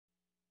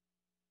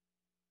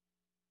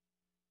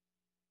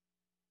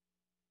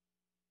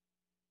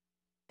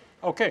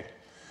Okay.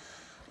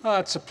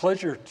 It's a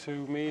pleasure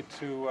to me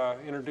to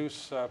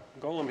introduce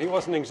Golem. He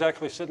wasn't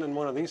exactly sitting in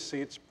one of these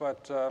seats,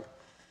 but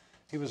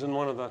he was in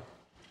one of the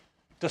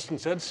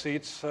distance ed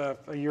seats a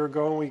year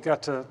ago, and we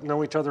got to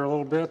know each other a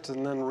little bit,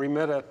 and then we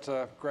met at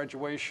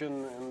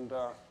graduation and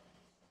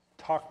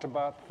talked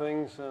about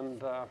things,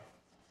 and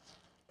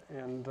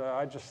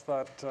I just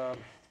thought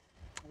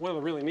one of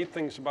the really neat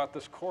things about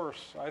this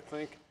course, I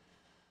think,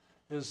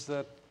 is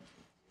that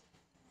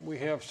we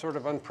have sort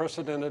of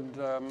unprecedented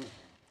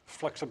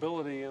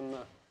flexibility in the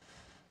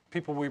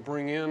people we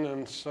bring in,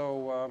 and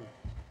so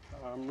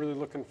I'm really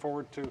looking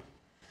forward to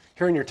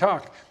hearing your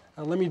talk.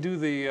 Let me do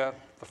the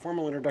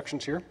formal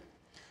introductions here.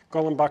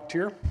 Golem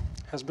Bakhtir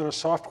has been a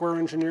software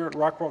engineer at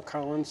Rockwell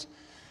Collins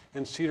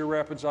in Cedar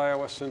Rapids,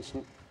 Iowa since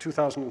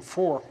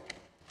 2004.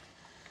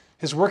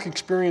 His work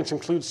experience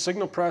includes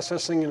signal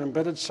processing and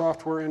embedded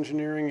software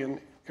engineering in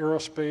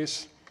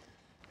aerospace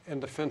and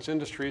defense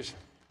industries.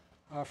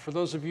 For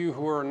those of you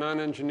who are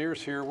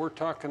non-engineers here, we're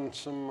talking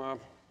some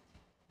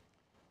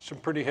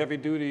pretty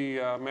heavy-duty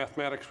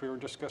mathematics we were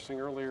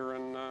discussing earlier,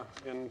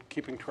 and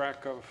keeping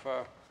track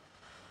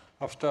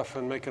of stuff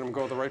and making them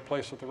go the right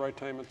place at the right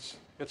time.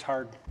 It's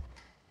hard.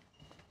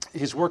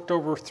 He's worked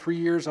over 3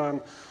 years on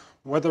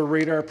weather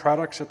radar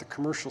products at the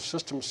commercial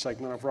systems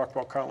segment of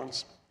Rockwell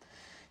Collins.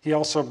 He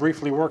also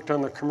briefly worked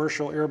on the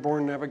commercial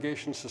airborne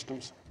navigation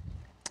systems.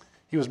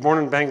 He was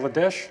born in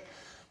Bangladesh,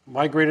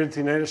 migrated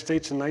to the United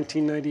States in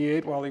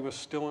 1998 while he was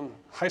still in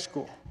high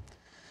school.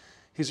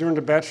 He's earned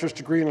a bachelor's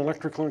degree in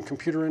electrical and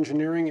computer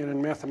engineering and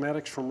in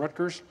mathematics from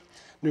Rutgers,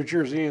 New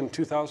Jersey in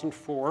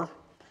 2004.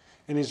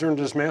 And he's earned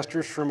his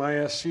master's from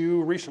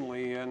ISU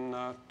recently in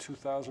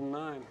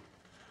 2009.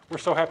 We're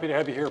so happy to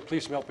have you here.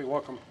 Please help me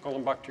welcome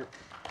Golem Bakhtir.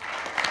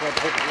 Glad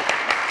to have you here.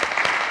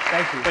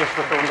 Thank you. Thanks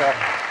for coming back.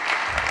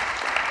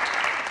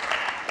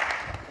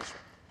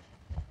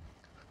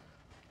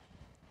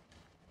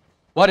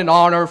 What an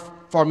honor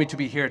for me to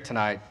be here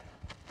tonight.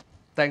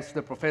 Thanks to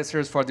the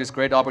professors for this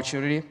great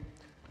opportunity.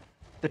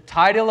 The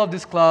title of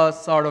this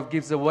class sort of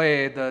gives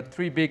away the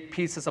three big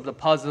pieces of the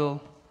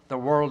puzzle the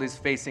world is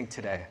facing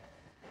today.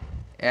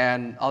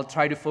 And I'll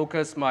try to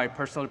focus my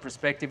personal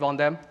perspective on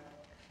them.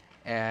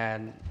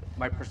 And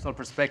my personal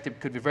perspective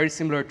could be very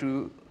similar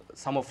to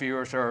some of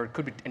yours, or it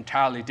could be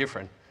entirely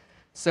different.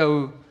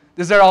 So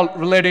these are all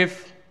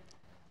relative.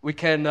 We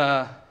can,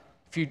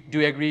 if you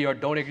do agree or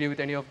don't agree with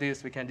any of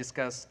this, we can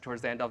discuss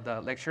towards the end of the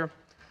lecture.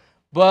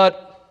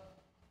 But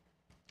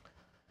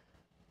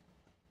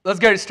let's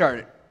get it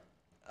started.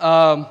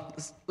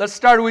 Let's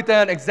start with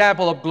an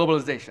example of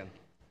globalization.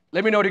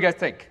 Let me know what you guys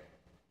think.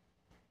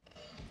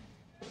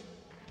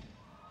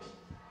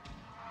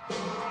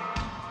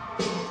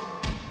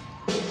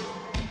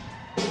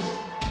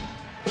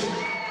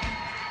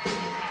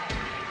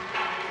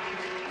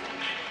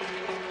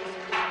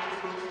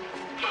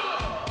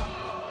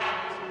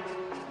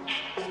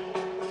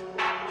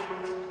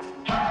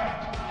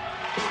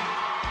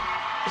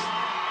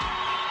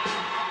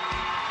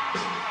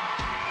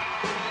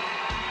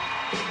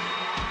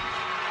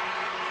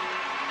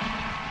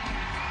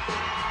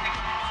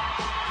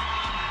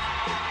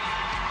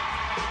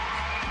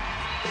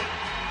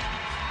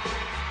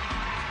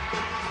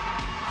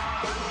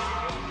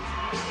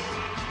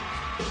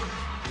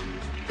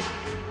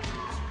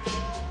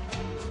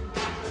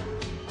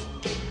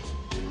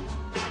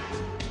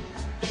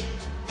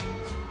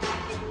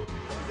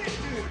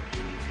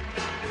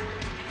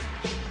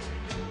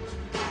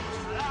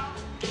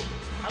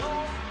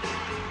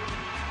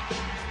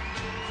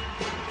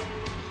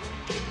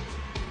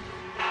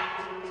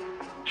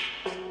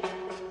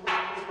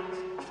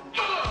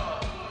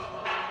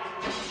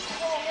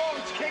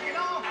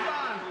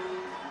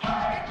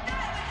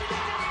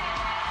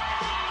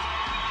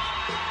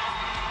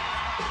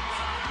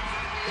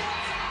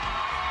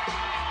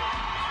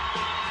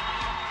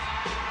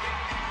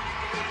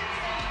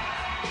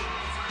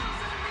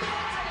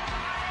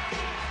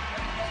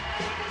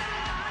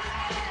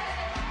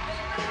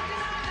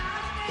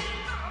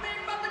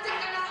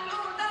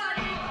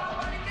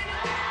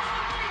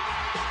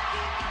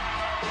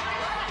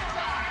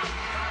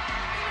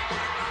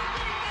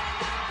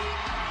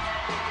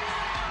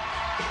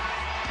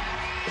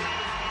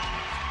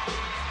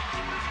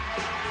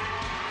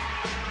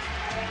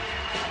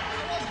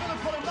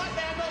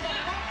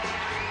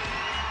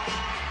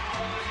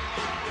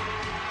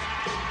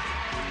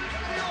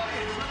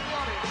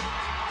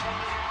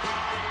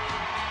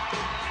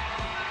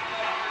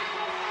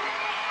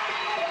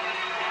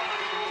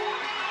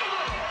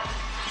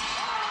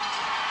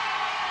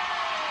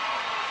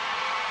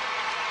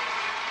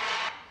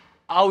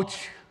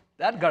 Ouch,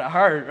 that got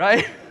hard,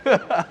 right?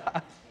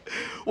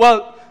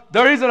 Well,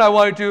 the reason I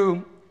wanted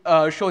to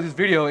show this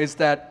video is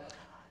that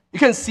you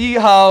can see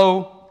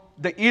how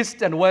the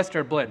East and West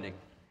are blending.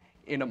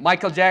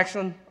 Michael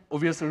Jackson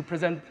obviously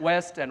represents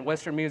West and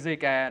Western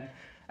music, and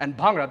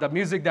Bhangra, the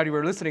music that you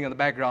were listening in the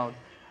background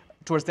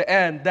towards the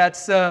end,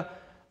 that's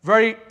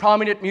very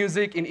prominent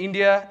music in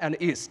India and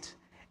East.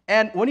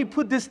 And when you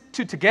put these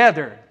two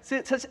together,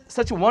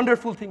 such a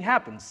wonderful thing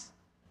happens.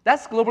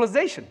 That's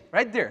globalization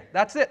right there.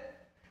 That's it.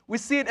 We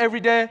see it every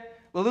day.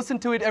 We listen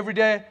to it every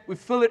day. We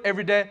feel it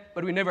every day,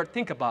 but we never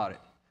think about it.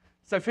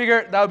 So I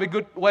figured that would be a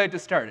good way to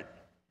start it.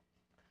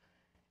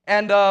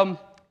 And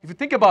if you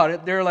think about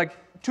it, there are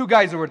like two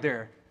guys over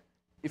there.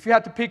 If you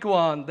had to pick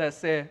one that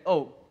say,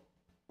 oh,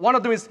 one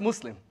of them is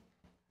Muslim.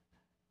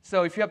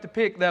 So if you have to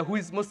pick who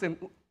is Muslim,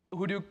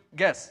 who do you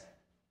guess?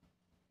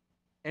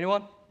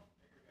 Anyone?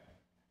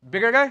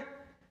 Bigger guy?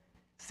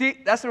 See,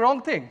 that's the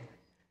wrong thing.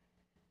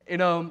 You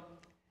know,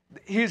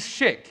 he's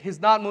Sheikh. He's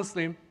not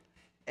Muslim.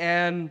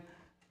 And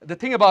the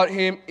thing about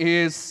him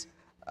is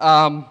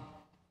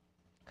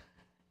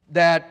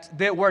that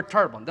they wear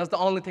turban. That's the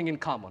only thing in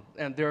common.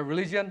 And their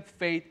religion,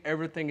 faith,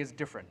 everything is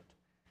different.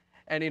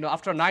 And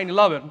after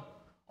 9/11,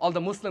 all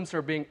the Muslims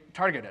are being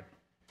targeted.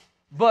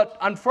 But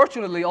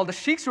unfortunately, all the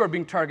sheikhs were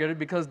being targeted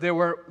because they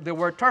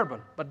wear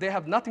turban. But they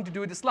have nothing to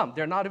do with Islam.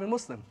 They're not even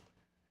Muslim.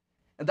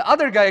 And the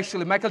other guy,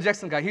 actually, Michael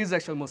Jackson guy, he's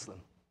actually Muslim.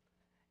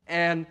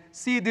 And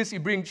see this, you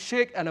bring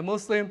sheikh and a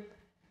Muslim.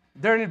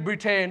 They're in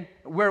Britain.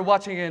 We're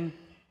watching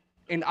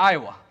in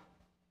Iowa.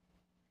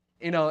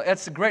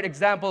 It's a great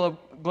example of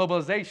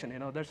globalization.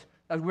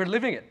 That we're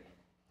living it.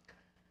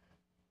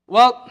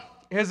 Well,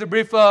 here's a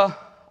brief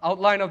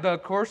outline of the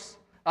course.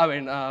 Of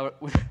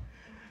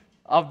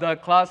the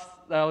class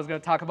that I was going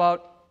to talk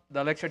about,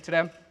 the lecture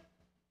today.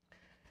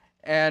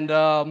 And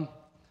I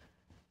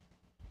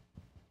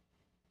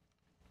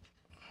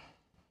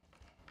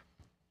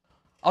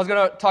was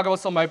going to talk about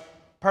some of my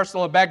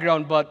personal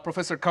background, but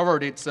Professor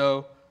covered it,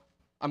 so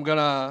I'm going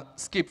to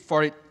skip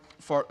it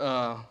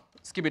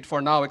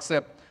for now,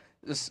 except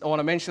just I want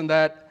to mention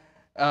that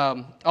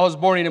I was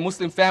born in a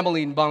Muslim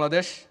family in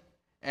Bangladesh,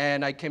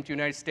 and I came to the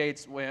United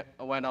States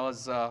when I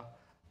was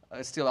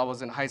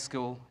in high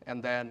school,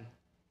 and then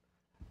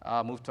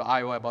moved to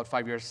Iowa about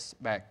 5 years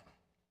back.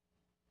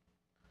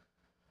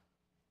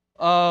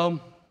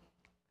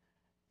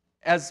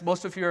 As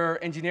most of your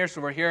engineers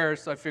over here,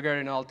 so I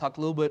figured I'll talk a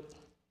little bit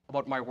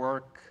about my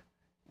work.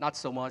 Not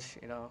so much,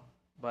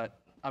 but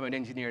I'm an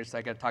engineer, so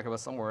I got to talk about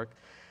some work.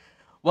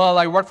 Well,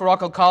 I work for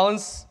Rockwell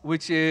Collins,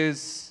 which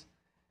is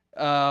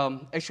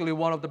actually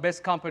one of the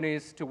best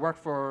companies to work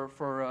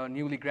for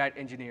newly grad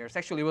engineers.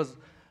 Actually, it was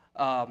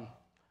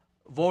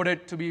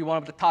voted to be one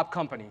of the top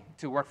company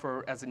to work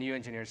for as a new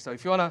engineer. So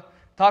if you want to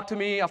talk to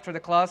me after the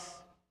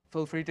class,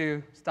 feel free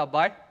to stop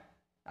by.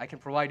 I can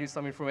provide you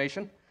some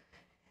information.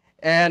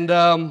 And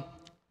a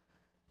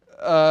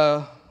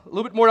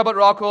little bit more about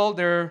Rockwell.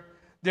 There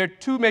are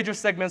two major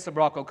segments of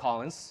Rockwell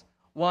Collins.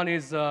 One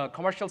is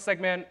commercial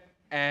segment,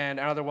 and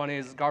another one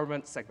is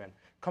government segment.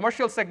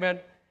 Commercial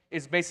segment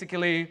is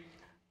basically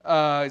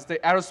is the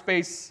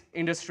aerospace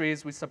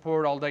industries. We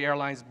support all the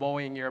airlines,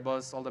 Boeing,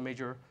 Airbus, all the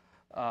major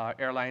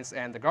airlines.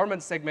 And the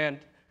government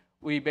segment,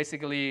 we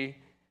basically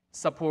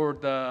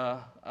support the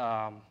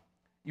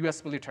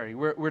US military.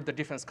 We're the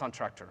defense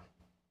contractor.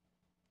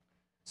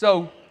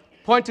 So,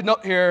 point to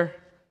note here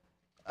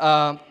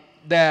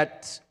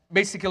that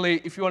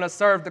basically, if you want to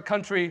serve the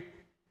country,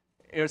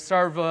 or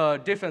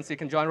serve defense, you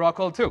can join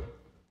Rockwell too.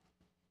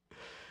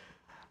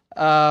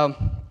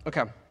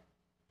 Okay.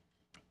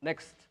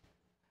 Next.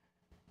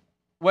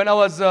 When I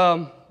was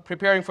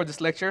preparing for this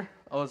lecture,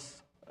 I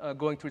was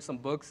going through some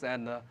books,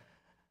 and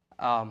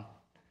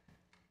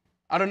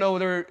I don't know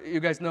whether you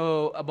guys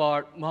know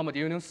about Muhammad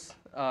Yunus.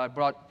 I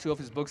brought two of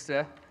his books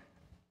there.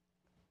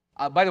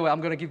 By the way,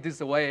 I'm going to give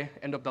this away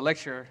end of the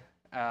lecture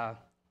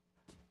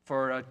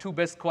for two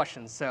best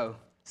questions. So,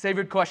 save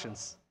your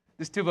questions.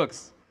 These two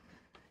books.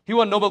 He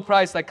won Nobel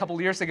Prize like a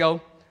couple years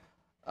ago.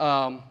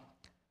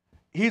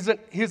 He's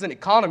an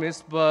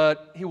economist,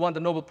 but he won the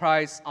Nobel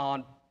Prize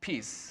on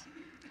peace.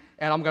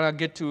 And I'm going to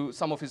get to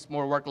some of his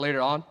more work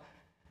later on.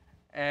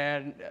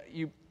 And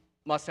you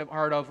must have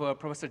heard of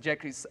Professor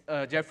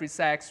Jeffrey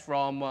Sachs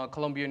from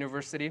Columbia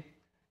University.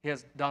 He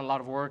has done a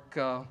lot of work,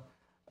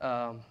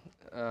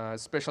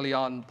 especially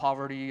on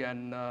poverty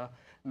and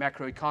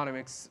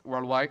macroeconomics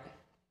worldwide.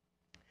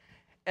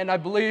 And I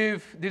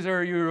believe these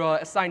are your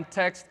assigned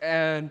texts,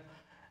 and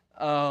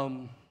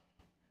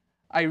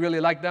I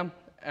really like them.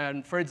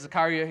 And Farid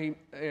Zakaria,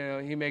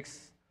 he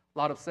makes a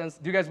lot of sense.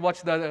 Do you guys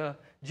watch the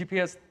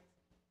GPS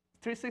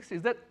 360?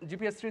 Is that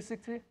GPS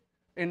 360?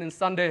 In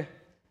Sunday,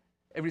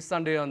 every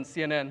Sunday on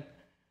CNN.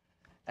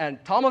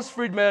 And Thomas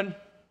Friedman,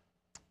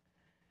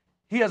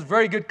 he has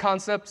very good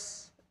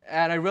concepts,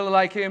 and I really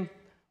like him.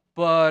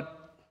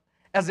 But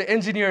as an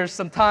engineer,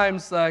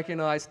 sometimes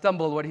I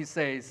stumble what he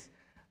says.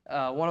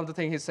 One of the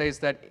things he says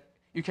that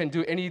you can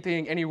do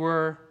anything,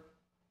 anywhere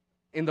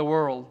in the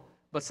world,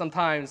 but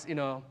sometimes,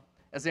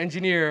 as an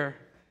engineer,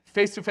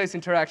 face-to-face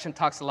interaction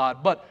talks a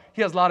lot, but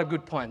he has a lot of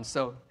good points.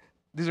 So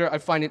I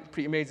find it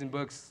pretty amazing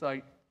books, so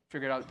I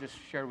figured I'd just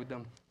share with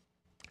them.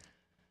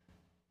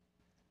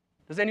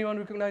 Does anyone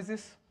recognize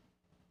this?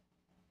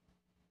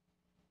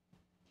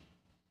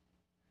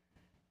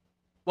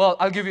 Well,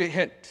 I'll give you a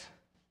hint.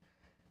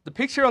 The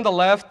picture on the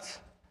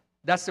left,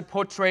 that's the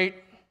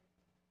portrait.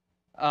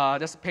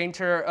 That's a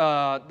painter.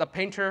 The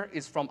painter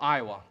is from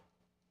Iowa.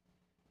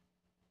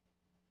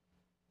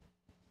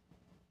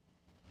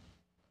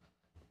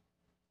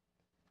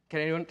 Can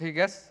anyone take a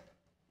guess?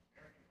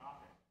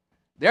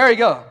 There you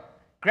go,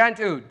 Grand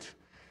Oud.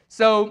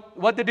 So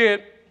what they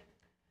did,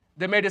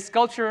 they made a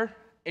sculpture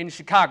in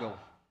Chicago.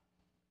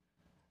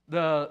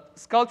 The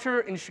sculpture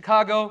in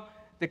Chicago,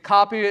 they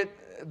copied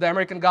the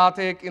American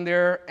Gothic in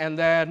there, and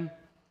then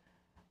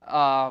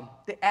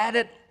they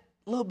added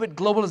a little bit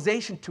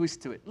globalization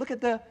twist to it. Look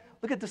at the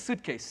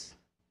suitcase.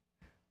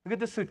 Look at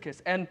the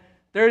suitcase. And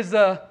there's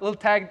a little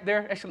tag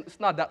there. Actually, it's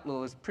not that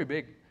little. It's pretty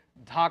big.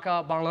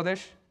 Dhaka,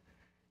 Bangladesh.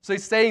 So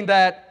it's saying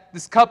that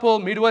this couple,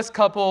 Midwest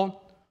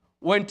couple,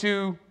 went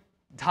to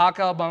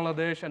Dhaka,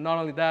 Bangladesh, and not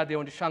only that, they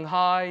went to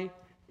Shanghai,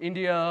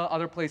 India,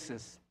 other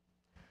places.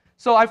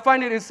 So I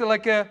find it's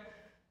like a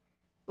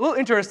little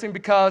interesting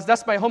because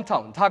that's my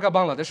hometown, Dhaka,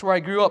 Bangladesh, where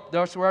I grew up.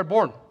 That's where I was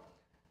born.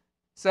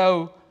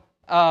 So,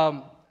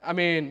 I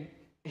mean,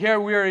 here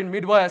we are in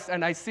Midwest,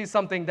 and I see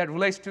something that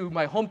relates to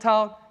my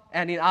hometown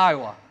and in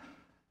Iowa.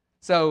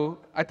 So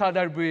I thought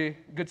that would be a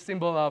good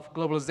symbol of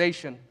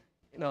globalization.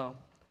 You know,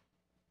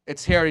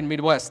 it's here in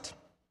Midwest.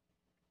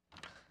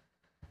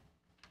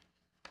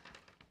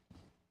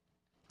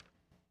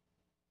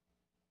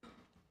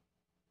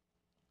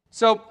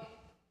 So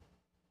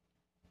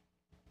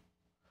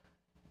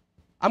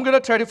I'm going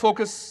to try to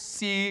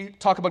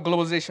talk about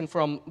globalization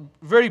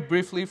very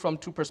briefly from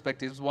two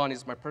perspectives. One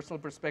is my personal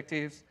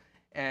perspectives,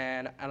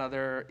 and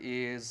another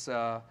is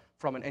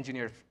from an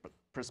engineer's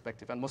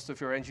perspective. And most of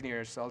you are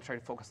engineers, so I'll try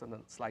to focus on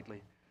that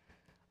slightly.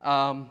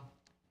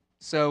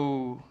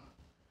 So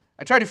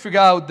I try to figure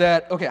out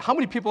that, okay, how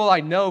many people I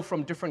know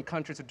from different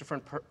countries or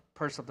different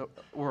parts of the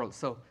world.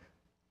 So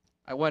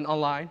I went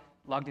online,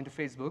 logged into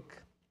Facebook.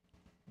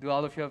 Do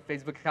all of you have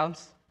Facebook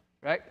accounts,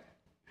 right?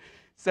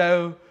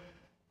 So,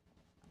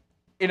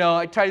 you know,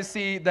 I try to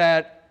see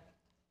that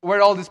where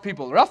are all these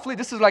people. Roughly,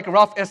 this is like a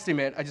rough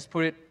estimate. I just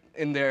put it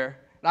in there.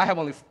 And I have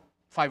only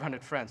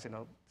 500 friends, you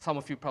know. Some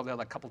of you probably have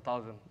like a couple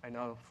thousand, I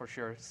know for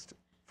sure,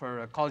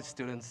 for college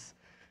students.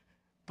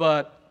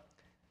 But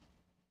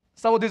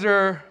some of these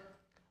are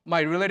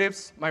my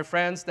relatives, my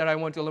friends that I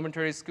went to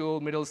elementary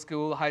school, middle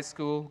school, high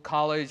school,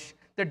 college.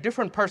 They're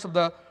different parts of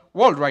the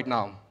world right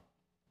now.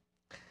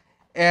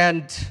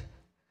 And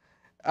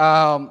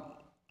I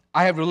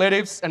have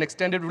relatives and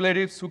extended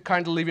relatives who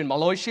currently live in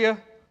Malaysia,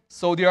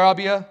 Saudi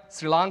Arabia,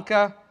 Sri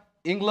Lanka,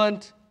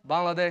 England,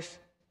 Bangladesh,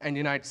 and the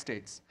United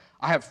States.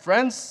 I have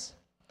friends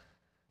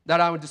that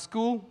I went to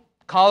school,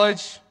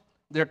 college.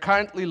 They're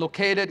currently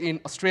located in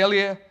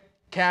Australia,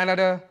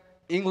 Canada,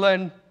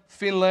 England,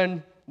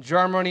 Finland,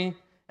 Germany,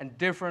 and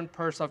different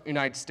parts of the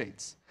United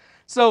States.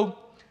 So,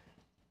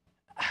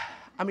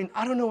 I mean,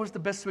 I don't know what's the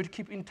best way to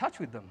keep in touch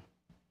with them.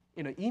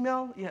 You know,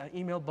 email? Yeah,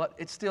 email, but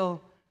it's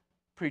still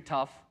pretty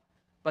tough.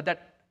 But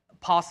that's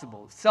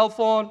possible. Cell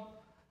phone,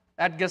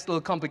 that gets a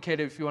little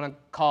complicated if you want to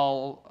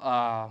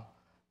call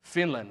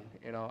Finland.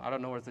 You know, I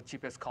don't know where's the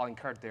cheapest calling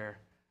card there.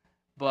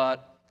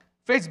 But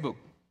Facebook,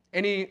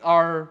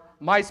 or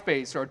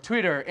MySpace or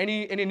Twitter,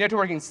 any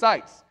networking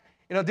sites,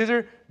 you know, these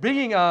are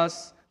bringing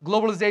us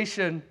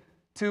globalization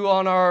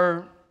on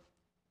our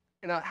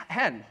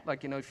hand.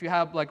 Like, you know, if you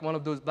have like one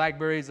of those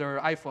Blackberries or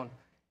iPhone,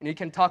 and you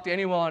can talk to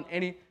anyone,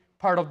 any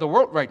part of the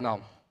world right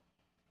now.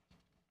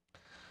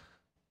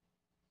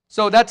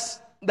 So that's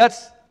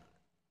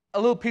a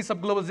little piece of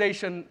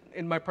globalization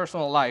in my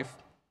personal life.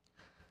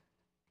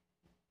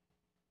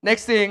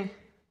 Next thing,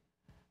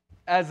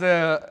 as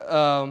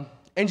an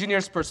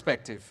engineer's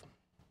perspective.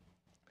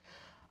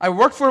 I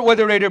worked for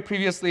Weather Radar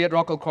previously at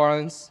Rockwell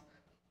Collins.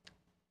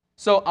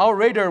 So our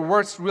radar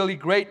works really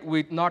great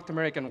with North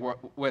American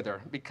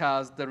weather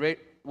because the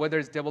weather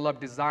is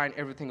developed, designed,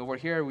 everything over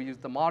here. We use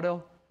the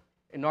model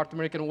in North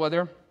American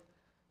weather.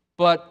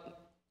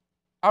 But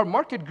our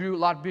market grew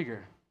a lot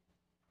bigger.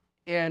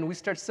 And we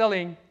start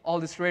selling all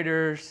these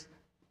radars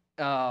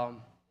in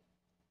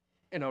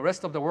the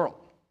rest of the world.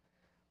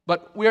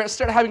 But we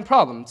started having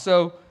problems.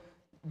 So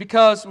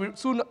because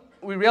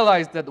we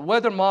realized that the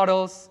weather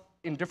models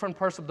in different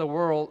parts of the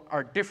world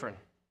are different.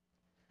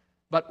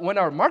 But when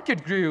our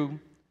market grew,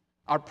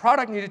 our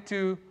product needed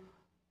to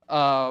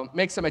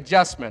make some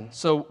adjustment.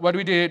 So what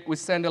we did, we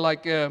sent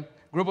like a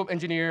group of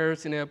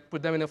engineers,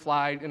 put them in a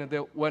flight, they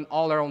went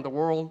all around the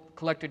world,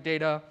 collected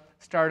data,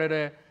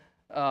 started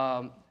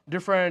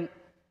different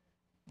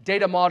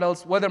data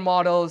models, weather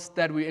models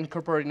that we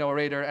incorporate in our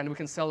radar, and we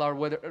can sell our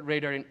weather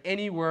radar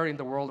anywhere in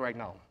the world right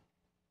now.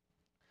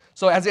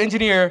 So as an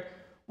engineer,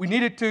 we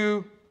needed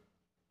to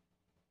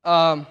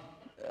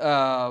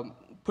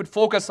put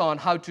focus on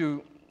how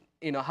to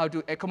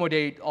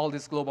accommodate all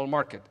this global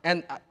market.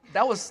 And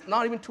that was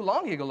not even too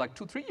long ago, like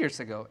 2-3 years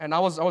ago, and I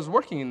was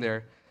working in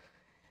there.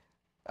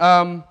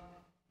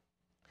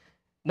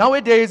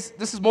 Nowadays,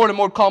 this is more and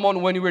more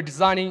common when you are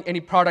designing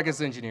any product as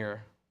an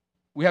engineer.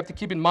 We have to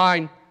keep in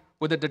mind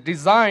whether the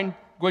design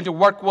going to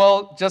work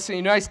well just in the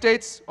United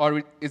States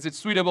or is it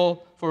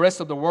suitable for the rest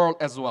of the world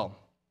as well.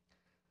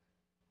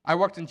 I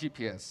worked in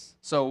GPS,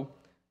 so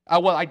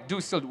I do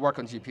still work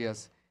on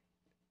GPS.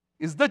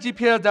 Is the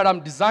GPS that I'm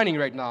designing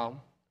right now,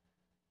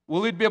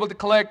 will it be able to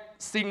collect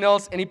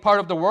signals any part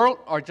of the world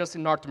or just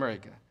in North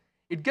America?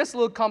 It gets a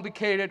little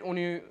complicated when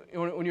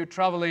you're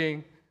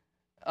traveling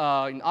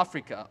in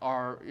Africa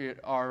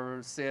or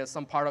say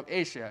some part of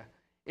Asia.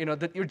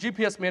 That your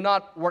GPS may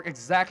not work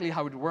exactly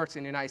how it works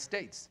in the United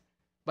States.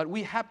 But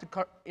we have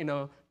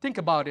to think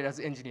about it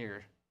as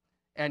engineers.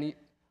 And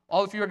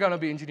all of you are going to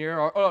be engineers,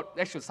 or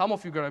actually some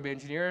of you are going to be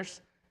engineers.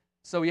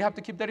 So you have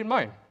to keep that in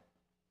mind.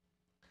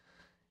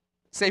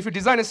 Say if you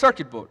design a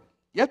circuit board,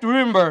 you have to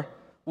remember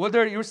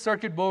whether your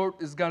circuit board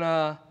is going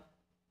to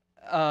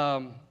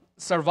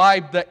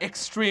survive the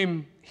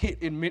extreme heat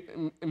in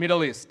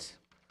Middle East,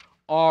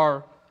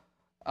 or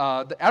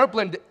the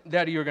airplane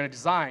that you're going to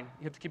design.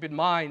 You have to keep in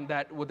mind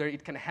that whether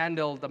it can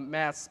handle the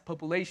mass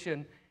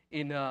population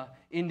in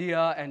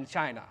India and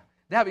China.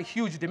 They have a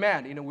huge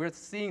demand. We're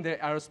seeing the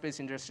aerospace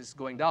industry is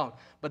going down,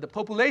 but the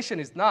population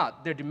is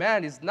not. Their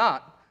demand is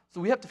not.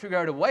 So we have to figure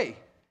out a way,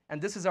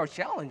 and this is our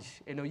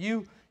challenge.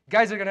 You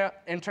guys are going to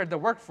enter the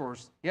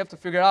workforce. You have to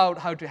figure out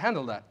how to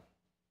handle that.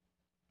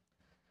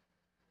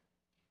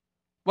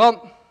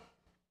 Well,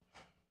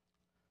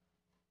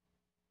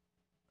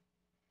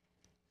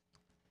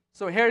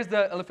 so here's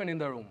the elephant in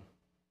the room.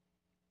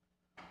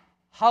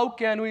 How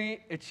can we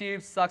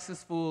achieve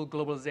successful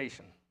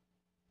globalization?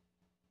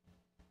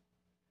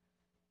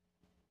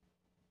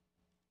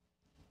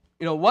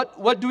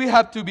 What do we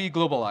have to be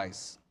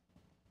globalized?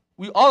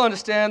 We all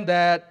understand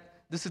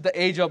that this is the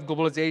age of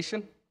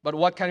globalization, but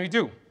what can we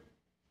do?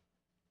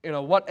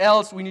 What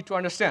else we need to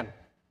understand?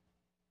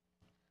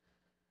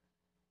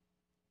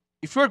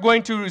 If we're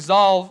going to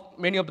resolve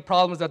many of the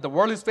problems that the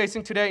world is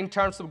facing today in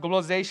terms of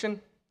globalization,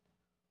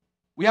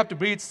 we have to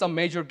bridge some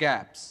major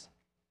gaps.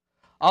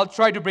 I'll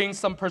try to bring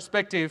some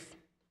perspective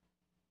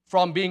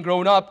from being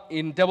grown up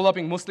in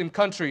developing Muslim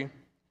country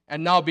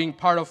and now being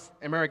part of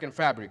American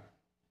fabric.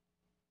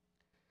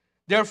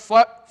 There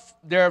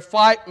are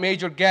 5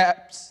 major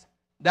gaps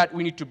that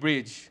we need to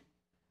bridge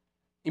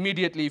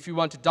immediately if you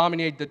want to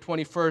dominate the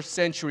 21st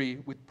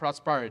century with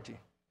prosperity.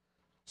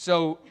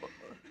 So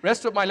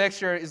rest of my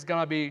lecture is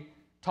going to be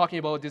talking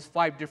about these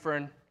 5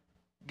 different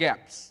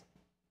gaps.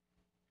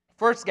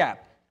 First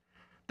gap,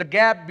 the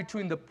gap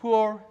between the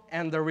poor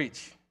and the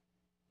rich.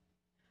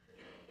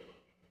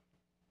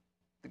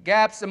 The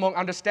gaps among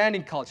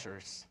understanding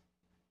cultures.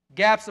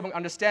 Gaps among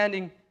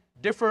understanding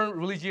different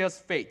religious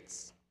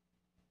faiths.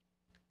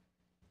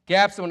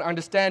 Gaps among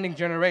understanding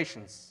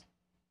generations.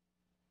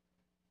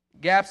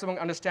 Gaps among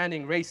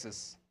understanding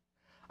races.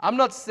 I'm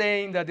not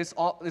saying that these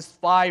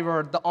 5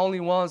 are the only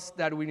ones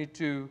that we need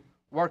to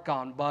work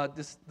on, but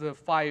the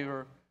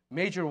 5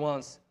 major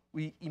ones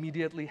we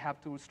immediately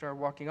have to start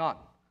working on.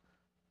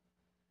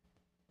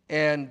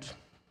 And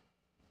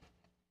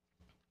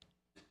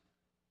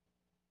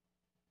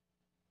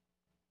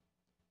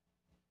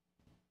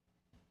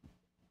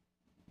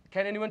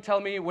can anyone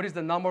tell me what is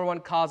the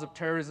 #1 cause of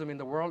terrorism in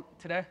the world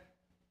today?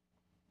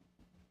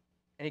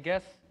 Any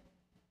guess?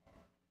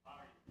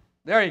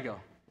 There you go.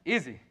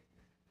 Easy.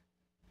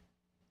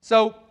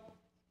 So,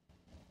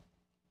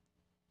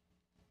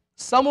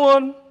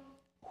 someone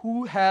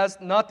who has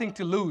nothing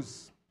to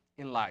lose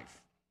in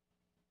life,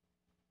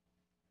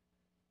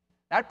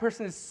 that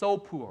person is so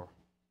poor,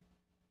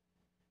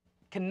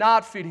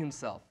 cannot feed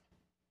himself,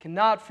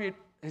 cannot feed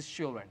his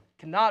children,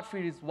 cannot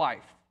feed his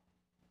wife.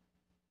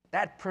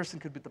 That person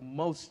could be the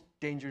most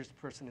dangerous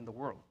person in the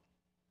world.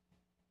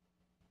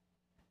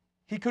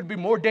 He could be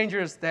more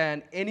dangerous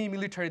than any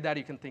military that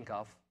you can think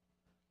of.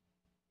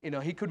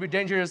 He could be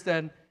dangerous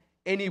than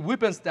any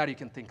weapons that you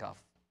can think of,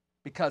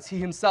 because he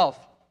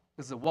himself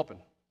is a weapon.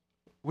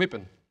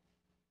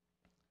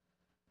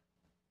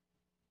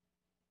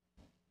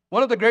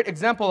 One of the great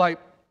examples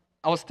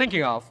I was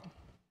thinking of,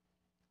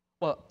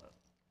 well,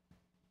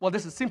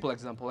 this is a simple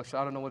example, actually.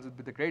 I don't know what would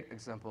be the great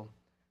example.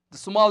 The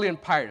Somalian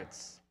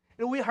pirates.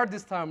 We heard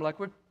this time, like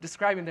we're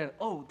describing that,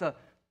 the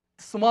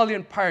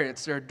Somalian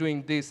pirates are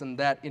doing this and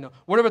that,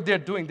 whatever they're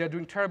doing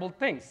terrible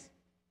things.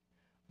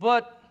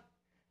 But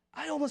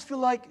I almost feel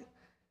like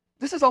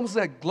this is almost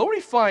like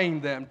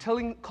glorifying them,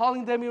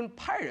 calling them even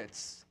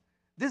pirates.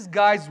 These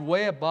guys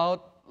weigh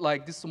about,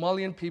 like the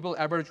Somalian people,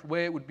 average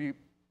weight would be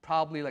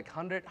probably like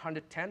 100,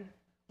 110,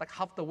 like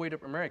half the weight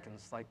of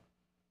Americans. Like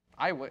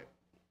I weigh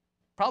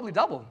probably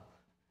double.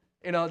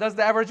 That's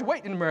the average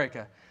weight in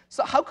America.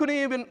 So how could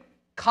you even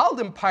call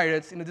them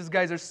pirates? These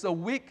guys are so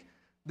weak.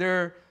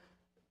 They're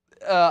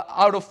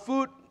out of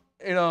food.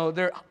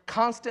 They're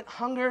constant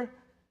hunger.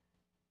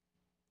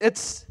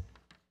 It's,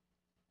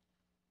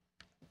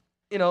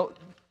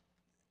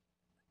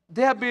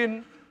 they have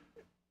been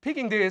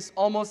picking this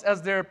almost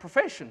as their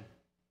profession,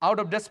 out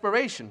of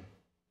desperation.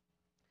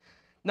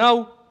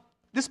 Now,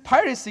 this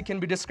piracy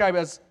can be described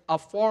as a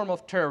form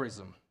of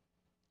terrorism.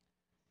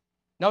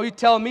 Now you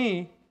tell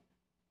me,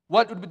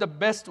 what would be the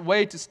best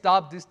way to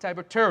stop this type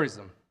of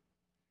terrorism?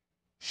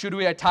 Should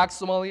we attack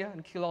Somalia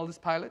and kill all these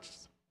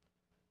pilots?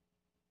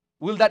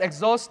 Will that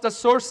exhaust the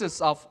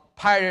sources of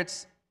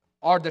pirates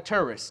or the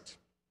terrorists?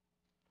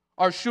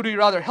 Or should we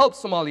rather help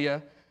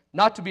Somalia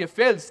not to be a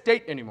failed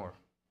state anymore?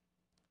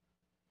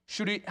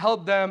 Should we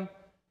help them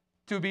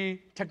to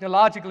be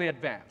technologically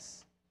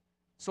advanced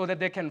so that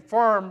they can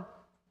form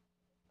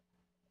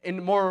in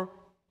a more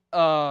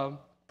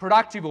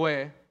productive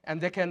way, and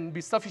they can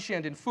be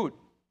sufficient in food.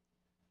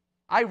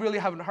 I really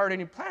haven't heard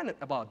any plan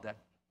about that.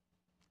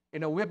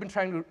 We have been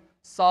trying to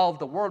solve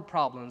the world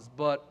problems,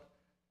 but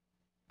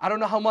I don't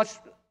know how much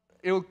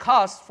it will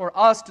cost for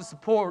us to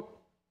support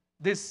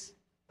this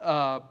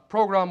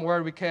program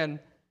where we can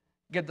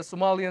get the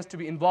Somalians to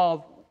be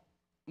involved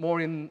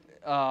more in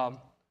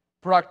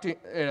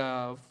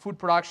food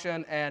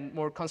production and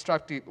more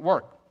constructive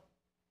work.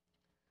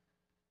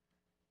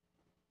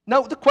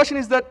 Now, the question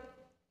is that,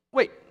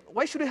 wait,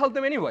 why should we help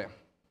them anyway?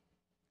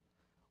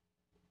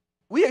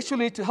 We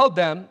actually need to help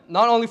them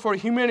not only for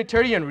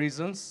humanitarian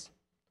reasons,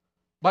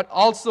 but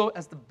also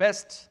as the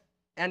best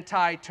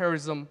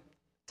anti-terrorism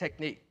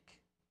technique.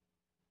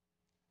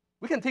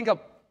 We can think of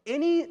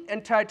any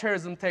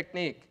anti-terrorism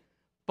technique,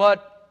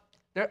 but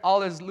there are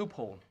always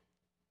loopholes.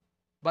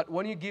 But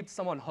when you give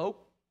someone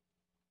hope,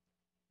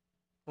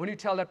 when you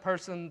tell that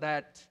person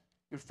that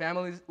your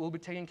family will be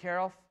taken care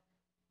of,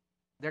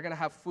 they're going to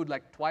have food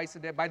like twice a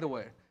day. By the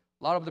way,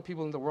 a lot of the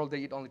people in the world, they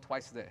eat only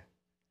twice a day.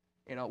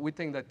 We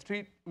think that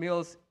 3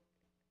 meals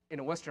in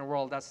the Western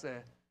world, that's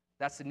a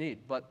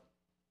need. But,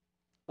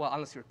 well,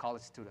 unless you're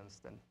college students,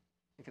 then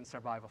you can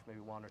survive off maybe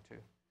 1 or 2.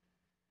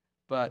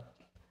 But,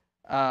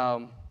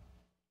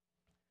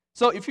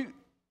 so if you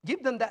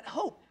give them that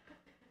hope,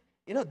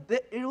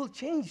 it will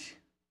change.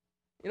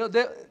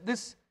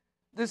 This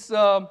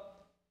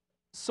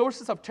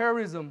sources of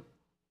terrorism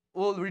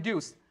will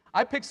reduce.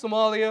 I picked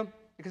Somalia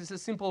because it's a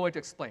simple way to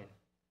explain.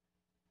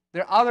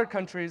 There are other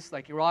countries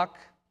like Iraq,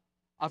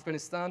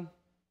 Afghanistan,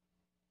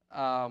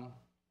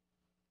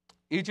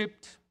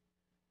 Egypt.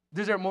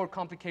 These are more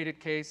complicated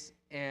cases,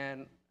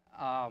 and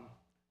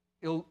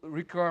it'll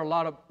require a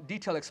lot of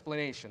detailed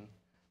explanation.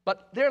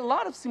 But there are a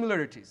lot of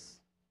similarities.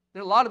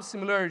 There are a lot of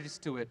similarities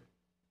to it.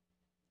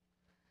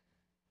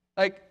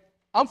 Like,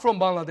 I'm from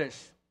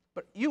Bangladesh,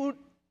 but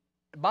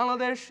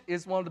Bangladesh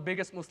is one of the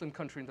biggest Muslim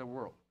countries in the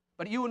world.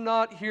 But you will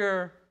not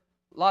hear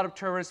a lot of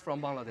terrorists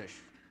from Bangladesh.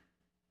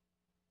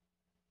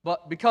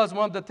 But because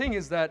one of the things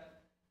is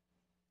that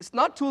it's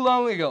not too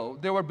long ago,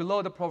 they were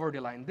below the poverty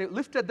line. They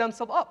lifted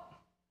themselves up.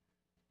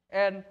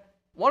 And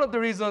one of the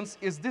reasons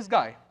is this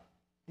guy.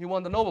 He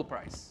won the Nobel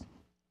Prize.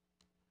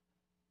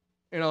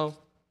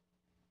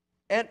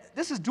 And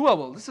this is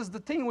doable. This is the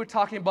thing we're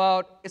talking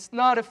about. It's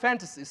not a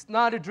fantasy. It's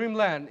not a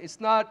dreamland. It's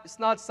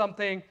not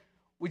something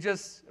we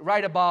just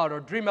write about or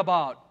dream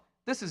about.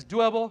 This is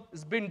doable.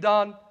 It's been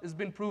done. It's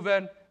been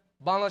proven.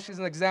 Bangladesh is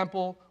an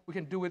example. We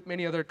can do with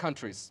many other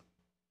countries.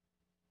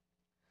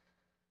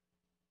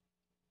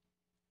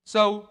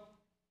 So,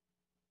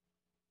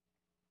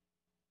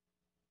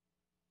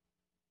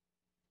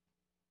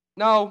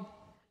 now,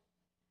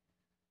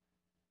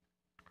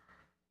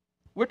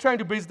 we're trying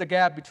to bridge the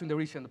gap between the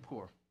rich and the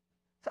poor.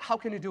 So how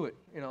can you do it?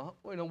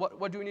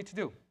 What do we need to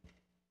do?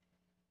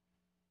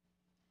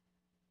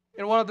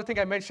 One of the things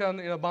I mentioned,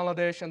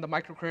 Bangladesh and the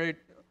microcredit,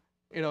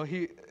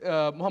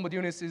 Muhammad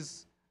Yunus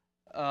is,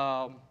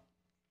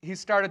 he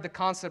started the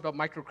concept of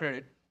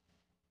microcredit.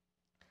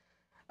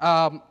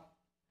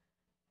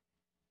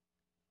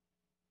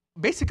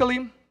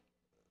 Basically,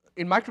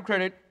 in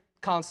microcredit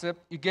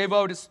concept, you give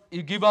out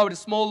a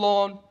small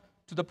loan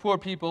to the poor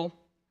people.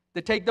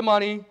 They take the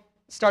money,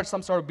 start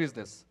some sort of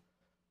business.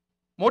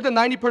 More than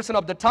 90%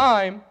 of the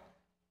time,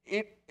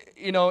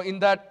 in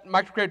that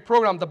microcredit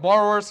program, the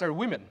borrowers are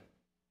women.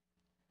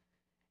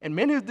 And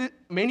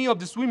many of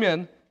these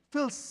women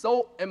feel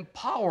so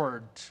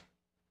empowered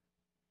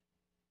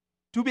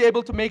to be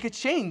able to make a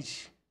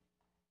change,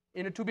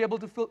 to be able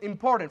to feel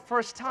important,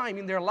 first time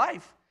in their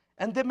life,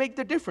 and they make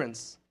the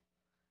difference.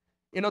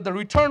 The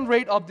return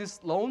rate of these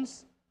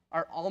loans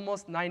are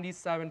almost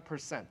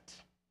 97%.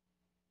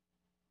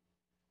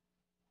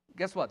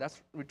 Guess what? That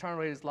return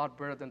rate is a lot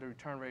better than the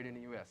return rate in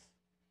the US.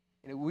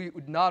 We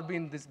would not be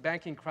in this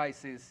banking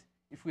crisis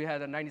if we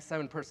had a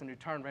 97%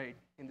 return rate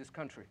in this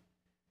country.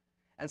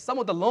 And some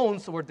of the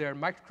loans over there,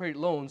 microcredit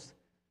loans,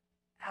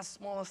 as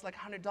small as like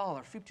 $100,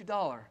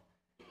 $50.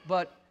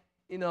 But,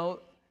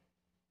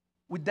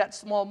 with that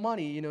small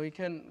money, you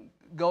can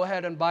go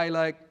ahead and buy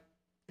like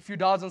a few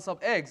dozens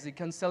of eggs. You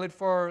can sell it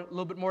for a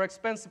little bit more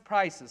expensive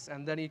prices.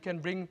 And then you can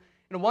bring,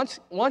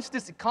 once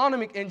this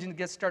economic engine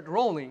gets started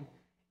rolling,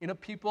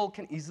 people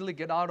can easily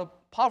get out of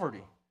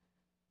poverty.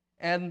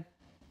 And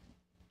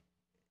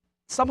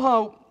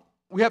somehow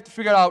we have to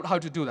figure out how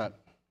to do that.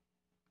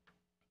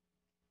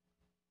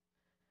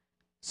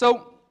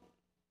 So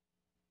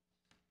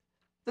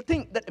the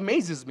thing that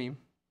amazes me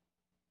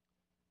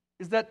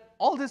is that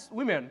all these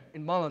women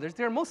in Bangladesh,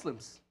 they're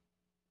Muslims.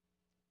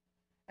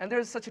 And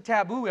there's such a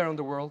taboo around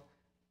the world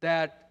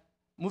that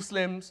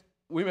Muslims,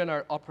 women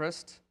are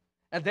oppressed.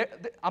 And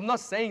I'm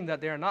not saying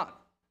that they are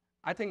not.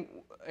 I think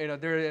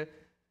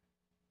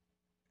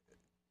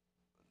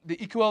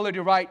the equality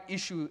right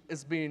issue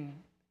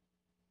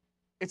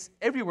it's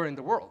everywhere in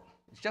the world.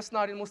 It's just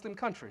not in Muslim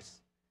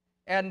countries.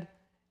 And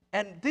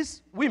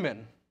these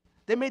women,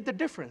 they made the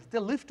difference. They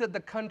lifted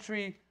the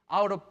country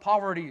out of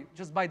poverty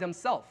just by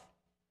themselves.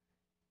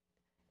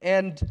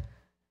 And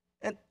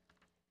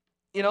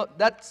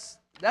that's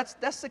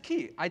the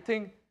key. I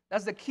think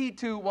that's the key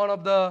to one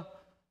of the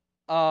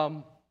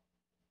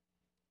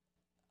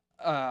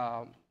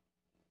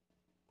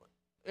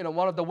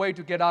one of the way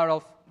to get out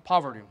of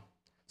poverty.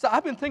 So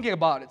I've been thinking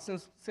about it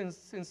since I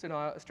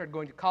started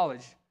going to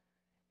college,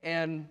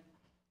 and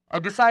I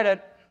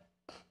decided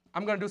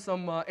I'm going to do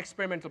some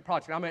experimental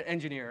project. I'm an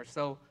engineer,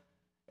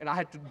 and I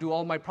had to do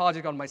all my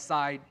project on my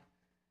side.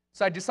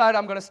 So I decided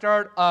I'm going to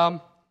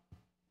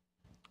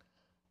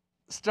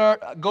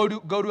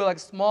go to like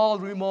small,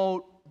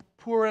 remote,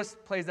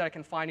 poorest place that I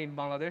can find in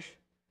Bangladesh,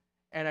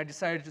 and I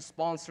decided to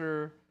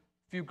sponsor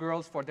a few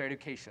girls for their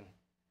education.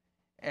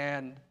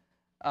 And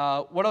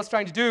what I was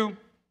trying to do,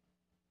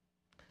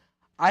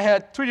 I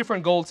had 3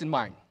 different goals in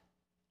mind.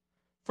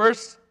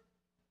 First,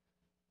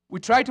 we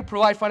tried to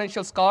provide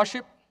financial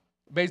scholarship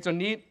based on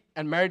need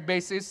and merit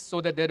basis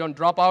so that they don't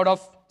drop out of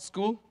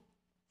school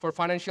for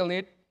financial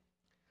need.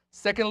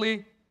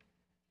 Secondly,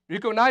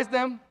 recognize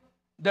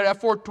their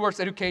effort towards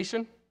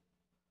education.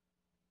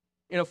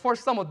 For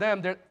some of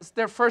them, it's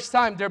their first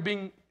time they're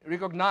being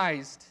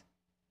recognized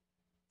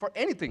for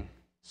anything.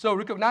 So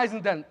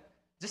recognizing them,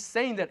 just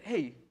saying that,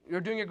 hey,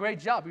 you're doing a great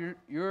job.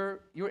 You're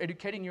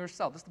educating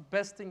yourself. That's the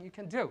best thing you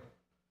can do.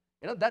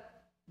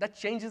 That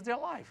changes their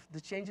life.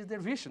 That changes their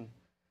vision.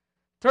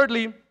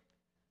 Thirdly,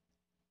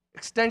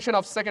 extension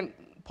of second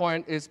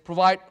point is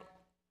provide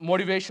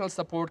motivational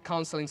support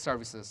counseling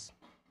services.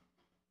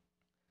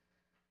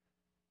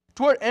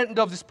 Toward the end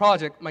of this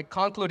project, my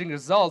concluding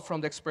result from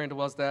the experiment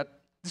was that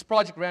this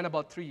project ran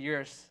about 3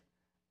 years.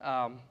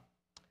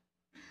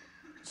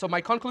 So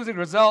my concluding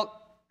result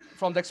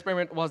from the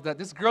experiment was that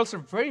these girls are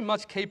very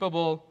much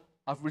capable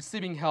of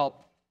receiving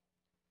help.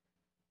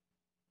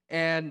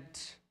 And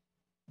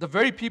the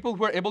very people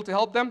who are able to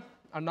help them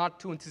are not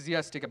too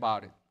enthusiastic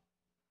about it.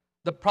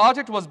 The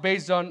project was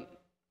based on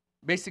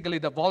basically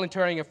the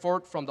volunteering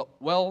effort from the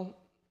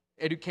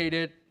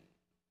well-educated,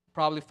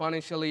 probably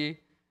financially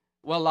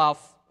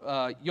well-off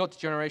youth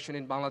generation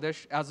in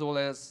Bangladesh, as well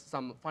as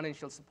some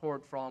financial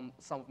support from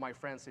some of my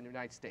friends in the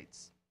United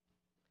States.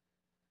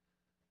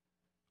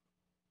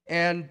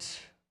 And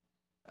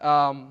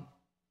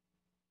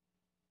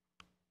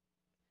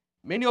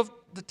many of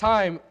the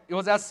time, it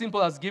was as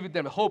simple as giving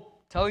them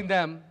hope, telling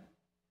them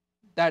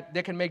that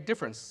they can make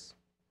difference.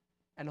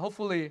 And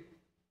hopefully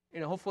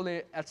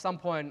at some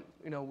point,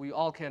 we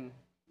all can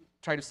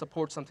try to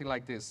support something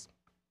like this.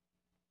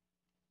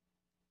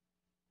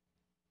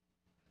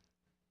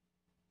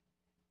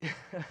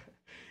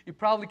 You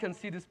probably can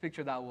see this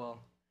picture that well.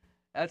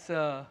 That's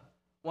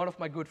one of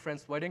my good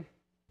friends' wedding.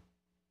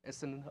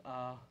 It's in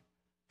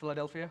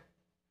Philadelphia.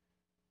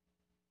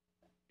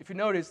 If you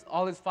notice,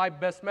 all his 5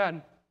 best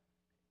men,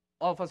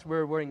 all of us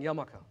were wearing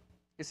yarmulke.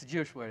 It's a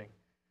Jewish wedding.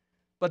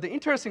 But the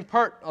interesting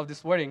part of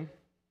this wedding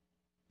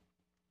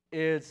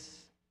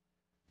is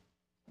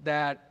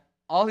that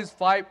all his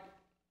 5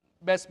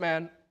 best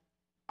men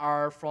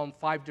are from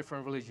 5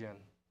 different religions.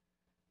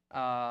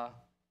 I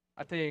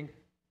think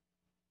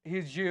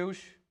he's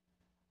Jewish,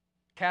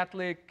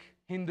 Catholic,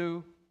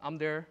 Hindu, I'm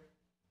there,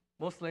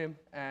 Muslim,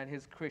 and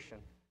he's Christian.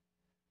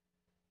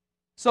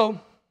 So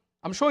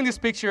I'm showing this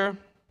picture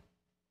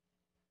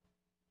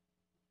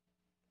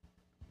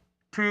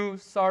to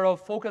sort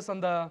of focus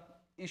on the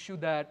issue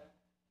that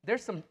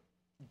there's some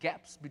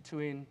gaps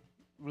between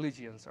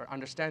religions or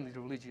understanding the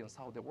religions,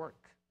 how they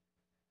work.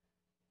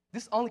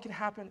 This only can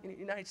happen in the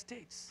United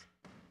States.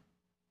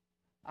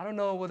 I don't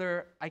know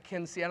whether I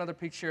can see another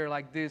picture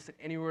like this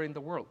anywhere in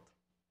the world.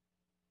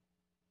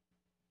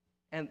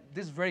 And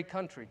this very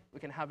country, we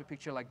can have a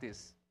picture like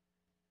this.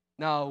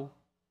 Now,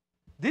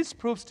 this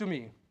proves to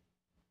me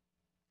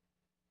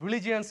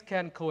religions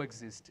can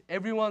coexist.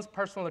 Everyone's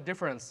personal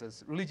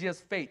differences, religious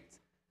faith,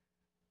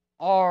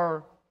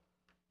 or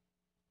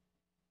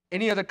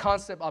any other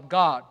concept of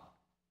God,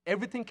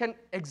 everything can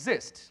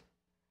exist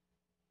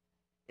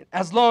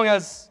as long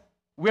as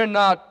we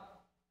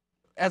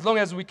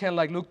can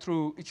look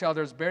through each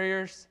other's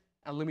barriers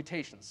and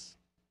limitations.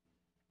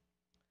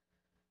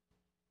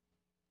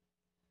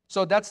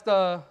 So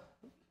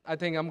I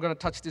think I'm going to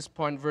touch this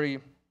point very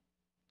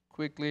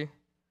quickly.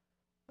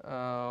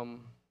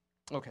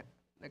 Okay,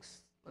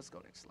 let's go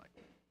next slide.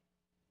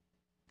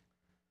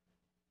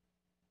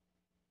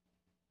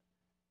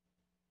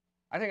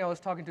 I think I was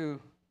talking to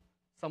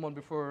someone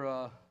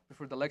before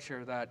the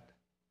lecture that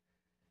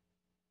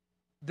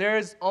there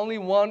is only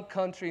one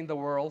country in the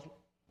world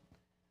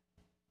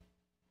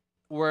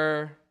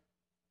where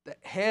the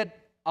head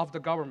of the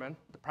government,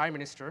 the prime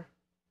minister,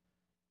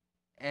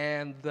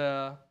 and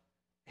the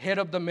head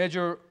of the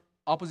major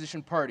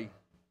opposition party,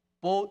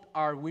 both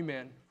are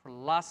women for the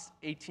last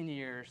 18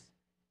 years,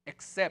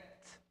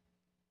 except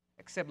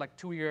like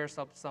 2 years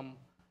of some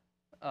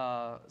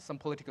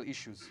political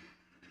issues.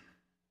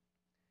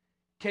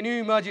 Can you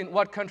imagine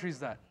what country is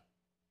that?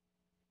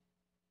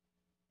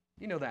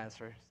 You know the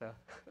answer, so.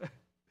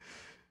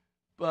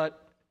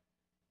 But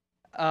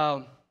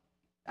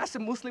that's a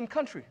Muslim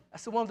country.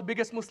 That's one of the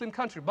biggest Muslim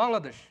countries,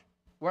 Bangladesh,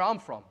 where I'm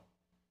from.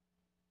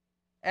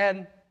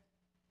 And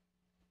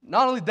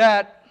not only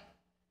that,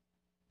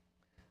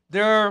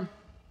 There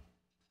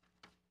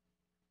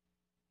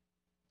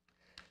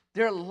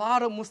are a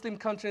lot of Muslim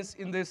countries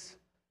in this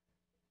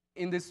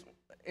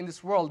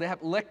world. They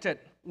have elected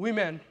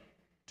women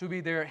to be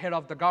their head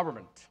of the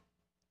government.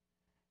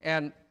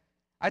 And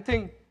I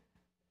think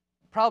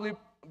probably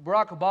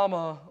Barack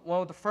Obama,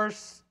 one of the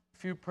first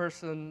few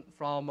person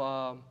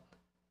from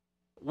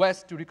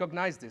West to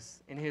recognize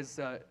this in his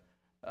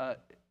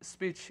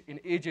speech in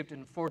Egypt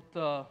in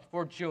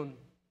 4th June.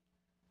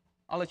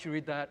 I'll let you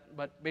read that,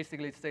 but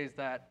basically it says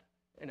that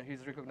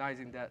he's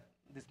recognizing that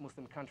these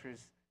Muslim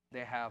countries, they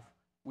have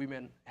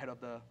women head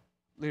of the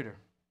leader.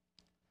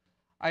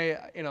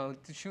 To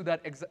show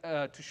that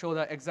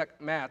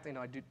exact math,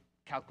 I did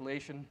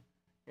calculation.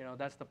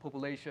 That's the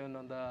population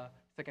on the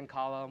second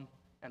column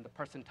and the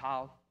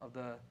percentile of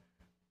the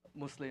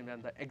Muslim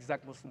and the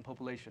exact Muslim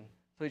population.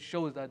 So it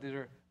shows that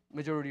there are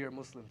majority are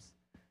Muslims.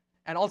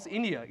 And also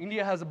India.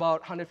 India has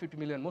about 150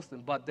 million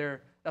Muslims, but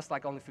that's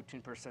like only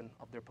 15%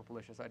 of their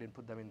population, so I didn't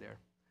put them in there.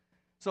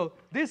 So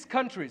these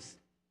countries,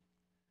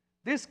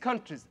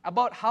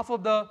 about half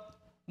of the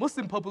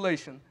Muslim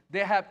population, they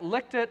have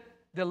elected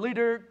the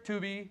leader to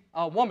be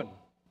a woman.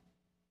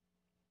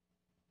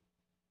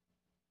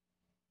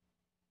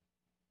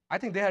 I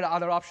think they had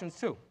other options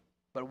too,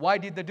 but why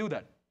did they do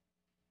that?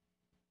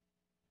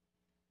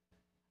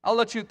 I'll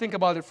let you think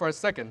about it for a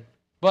second,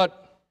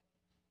 but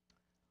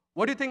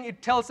what do you think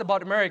it tells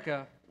about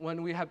America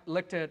when we have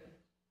elected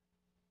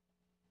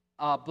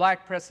a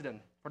black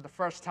president for the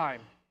first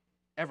time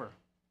ever?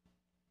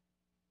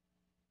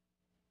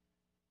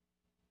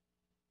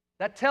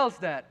 That tells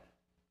that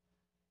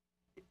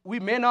we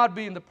may not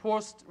be in the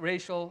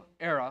post-racial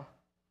era,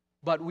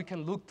 but we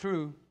can look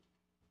through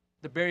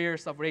the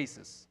barriers of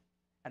races.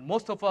 And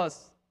most of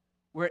us,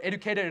 we're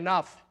educated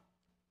enough,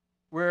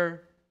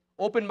 we're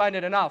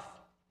open-minded enough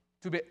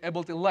to be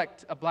able to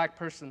elect a black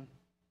person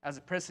as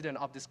a president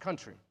of this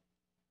country.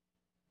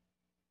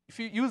 If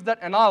you use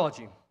that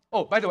analogy,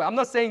 oh, by the way, I'm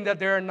not saying that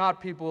there are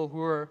not people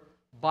who are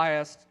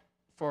biased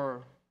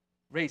for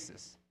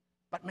races,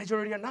 but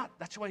majority are not.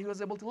 That's why he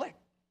was able to elect.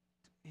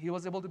 He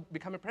was able to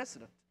become a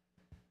president.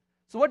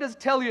 So what does it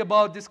tell you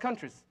about these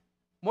countries?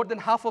 More than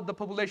half of the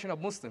population of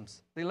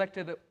Muslims, they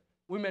elected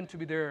women to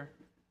be their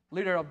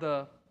leader of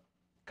the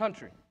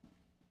country.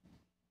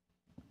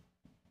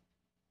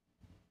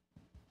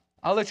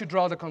 I'll let you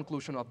draw the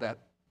conclusion of that.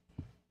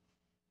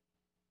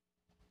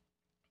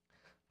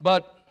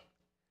 But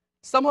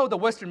somehow the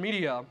Western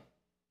media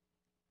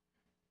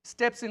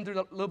steps into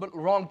a little bit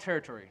wrong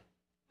territory.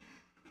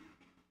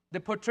 They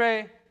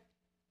portray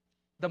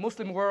the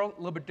Muslim world a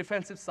little bit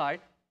defensive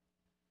side.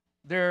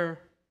 They're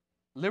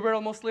liberal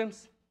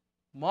Muslims,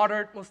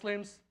 moderate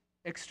Muslims,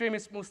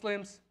 extremist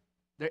Muslims,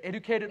 they're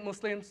educated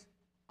Muslims,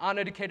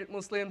 uneducated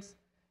Muslims.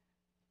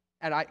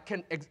 And I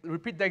can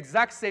repeat the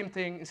exact same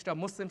thing. Instead of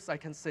Muslims, I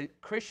can say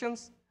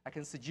Christians, I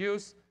can say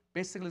Jews.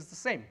 Basically, it's the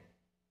same.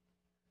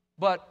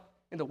 But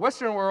in the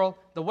Western world,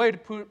 the way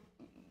to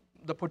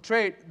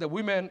portray the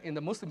women in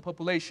the Muslim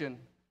population,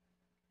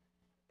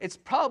 it's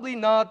probably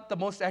not the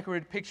most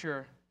accurate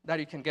picture that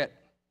you can get.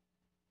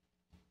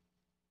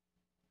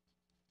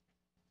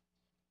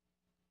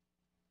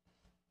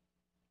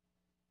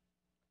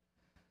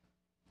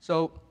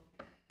 So,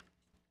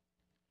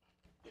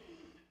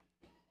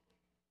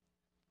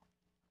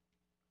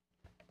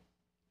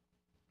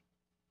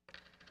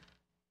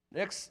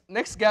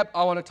 next gap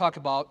I want to talk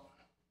about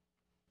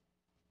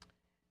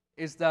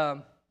is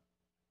the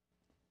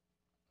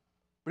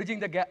bridging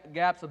the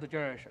gaps of the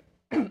generation.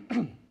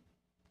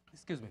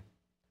 Excuse me.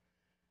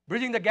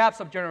 Bridging the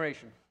gaps of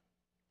generation.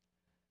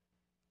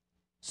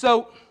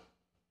 So,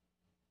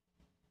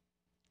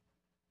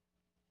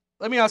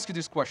 let me ask you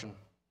this question.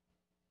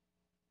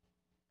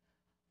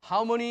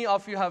 How many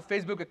of you have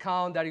Facebook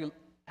account that you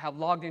have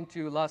logged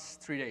into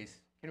last 3 days?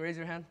 Can you raise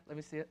your hand? Let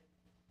me see it.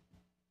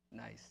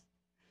 Nice.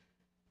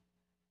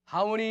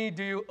 How many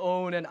do you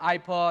own an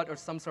iPod or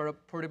some sort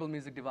of portable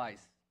music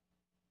device?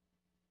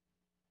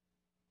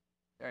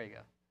 There you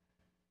go.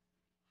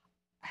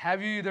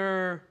 Have you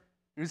either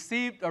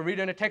received or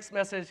written a text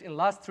message in the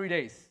last 3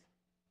 days?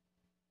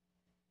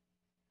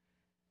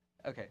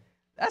 Okay,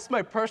 that's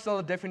my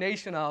personal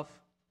definition of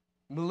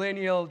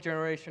millennial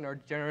generation or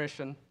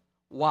generation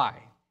Y.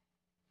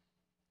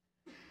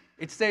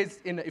 It says,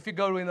 if you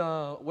go in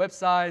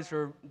websites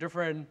or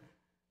different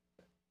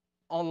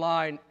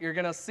online, you're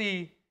going to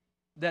see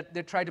that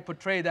they try to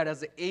portray that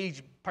as a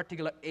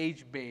particular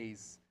age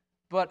base.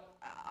 But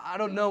I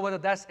don't know whether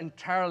that's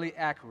entirely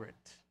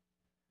accurate.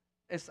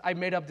 I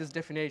made up this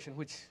definition,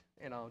 which,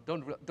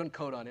 don't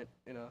code on it,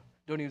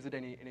 don't use it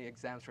in any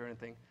exams or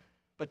anything.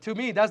 But to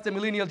me, that's the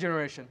millennial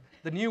generation,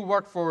 the new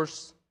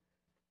workforce,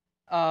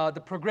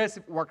 the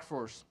progressive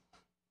workforce.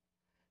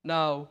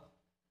 Now,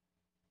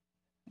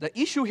 the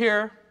issue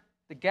here,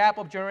 the gap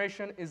of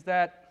generation, is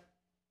that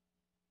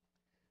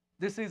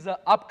this is an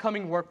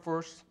upcoming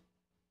workforce,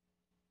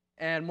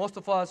 and most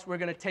of us, we're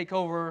going to take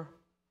over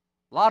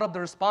a lot of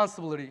the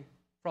responsibility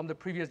from the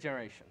previous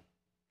generation.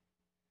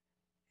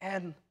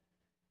 And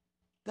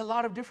there are a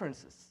lot of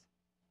differences,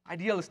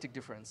 idealistic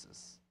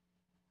differences.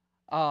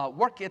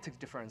 work ethic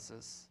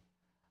differences,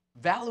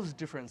 values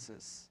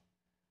differences.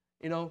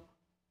 You know,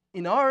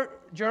 in our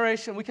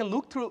generation, we can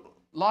look through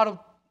a lot of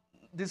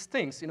these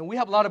things. You know, we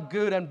have a lot of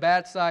good and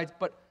bad sides,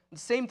 but at the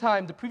same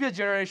time, the previous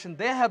generation,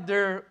 they have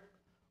their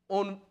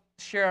own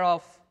share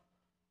of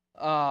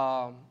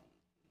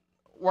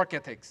work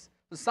ethics.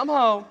 So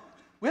somehow,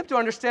 we have to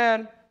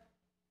understand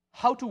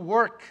how to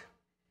work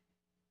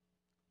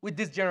with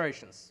these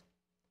generations.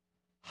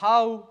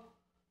 How,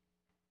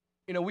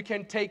 you know, we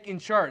can take in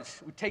charge.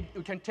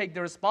 We can take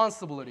the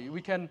responsibility.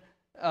 We can,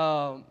 you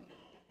know,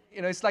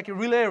 it's like a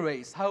relay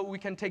race. How we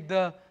can take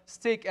the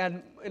stick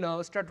and, you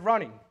know, start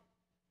running.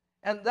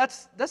 And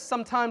that's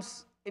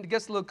sometimes it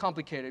gets a little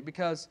complicated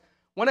because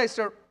when I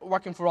started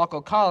working for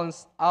Rockwell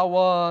Collins, I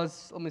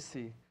was,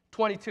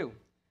 22.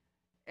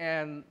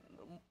 And,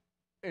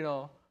 you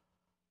know,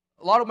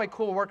 a lot of my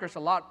co-workers are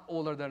a lot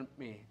older than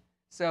me.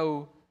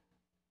 So,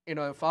 you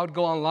know, if I would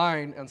go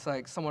online and it's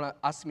like someone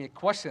asked me a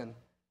question,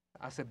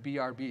 I said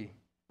BRB.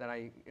 Then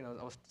I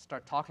would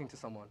start talking to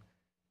someone.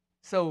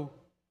 So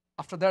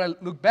after that, I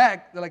look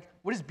back. They're like,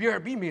 "What does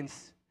BRB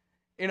means?"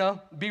 You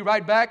know, be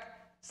right back.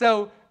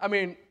 So I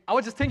mean, I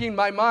was just thinking in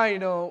my mind, you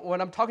know,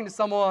 when I'm talking to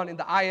someone in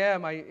the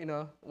IM, I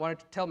wanted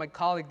to tell my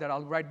colleague that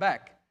I'll be right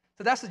back.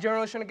 So that's the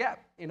generational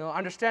gap. You know,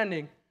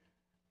 understanding.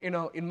 You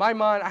know, in my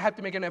mind, I have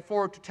to make an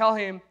effort to tell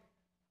him,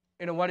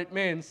 you know, what it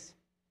means,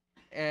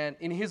 and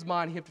in his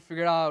mind, he has to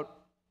figure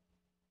out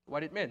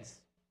what it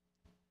means.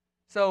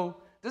 So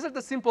these are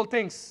the simple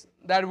things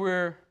that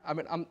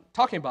I'm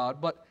talking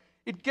about, but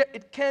it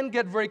can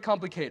get very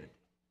complicated.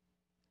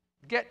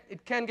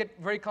 It can get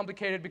very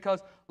complicated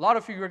because a lot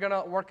of you are going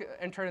to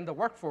enter in the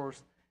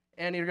workforce,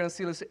 and you're going to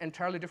see this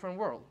entirely different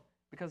world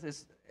because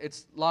it's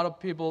a lot of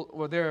people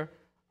over there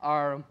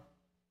are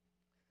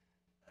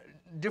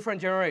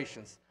different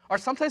generations. Or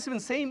sometimes even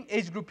same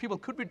age group people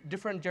could be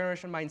different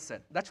generation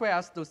mindset. That's why I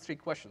asked those 3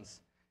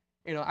 questions.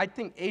 You know, I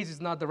think age is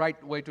not the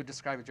right way to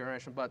describe a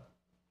generation, but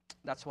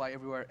that's why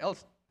everywhere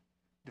else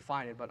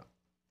define it. But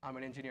I'm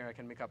an engineer, I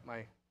can make up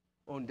my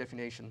own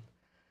definition.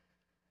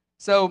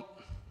 So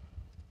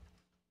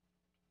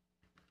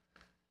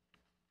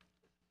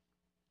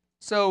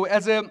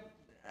as a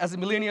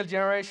millennial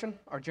generation,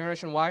 or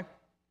Generation Y,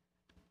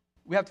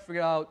 we have to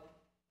figure out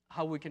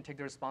how we can take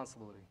the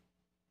responsibility.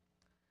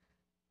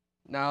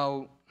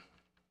 Now,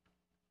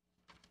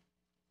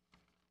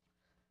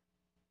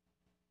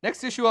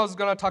 next issue I was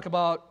going to talk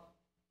about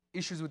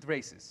issues with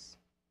races.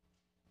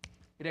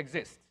 It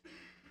exists,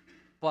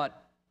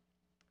 but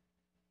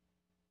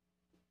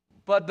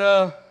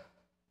the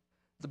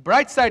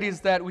bright side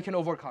is that we can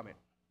overcome it.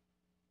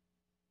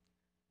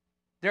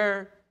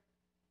 There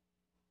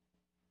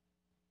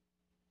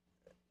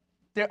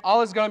are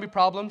always going to be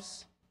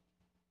problems.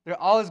 There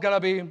are always going to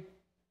be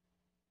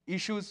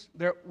issues.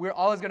 We're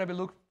always going to be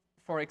looking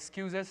for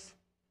excuses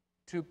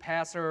to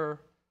pass our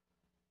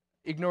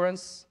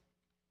ignorance.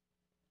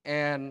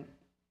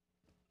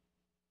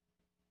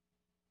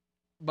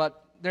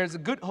 But there's a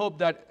good hope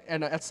that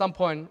at some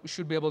point we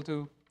should be able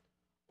to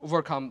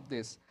overcome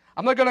this.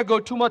 I'm not going to go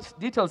too much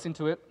details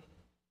into it,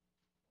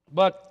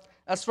 but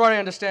as far as I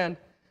understand,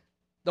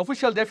 the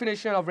official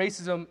definition of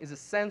racism is a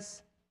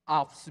sense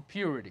of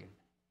superiority.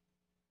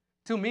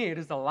 To me, it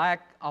is the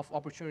lack of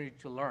opportunity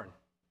to learn.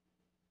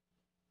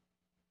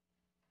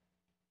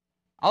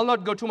 I'll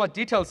not go too much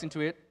details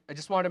into it. I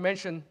just want to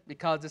mention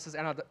because this is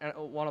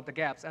one of the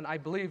gaps, and I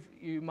believe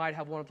you might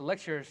have one of the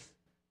lectures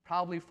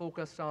probably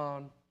focused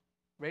on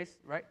race,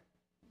 right?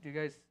 Do you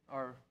guys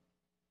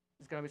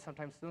it's going to be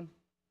sometime soon?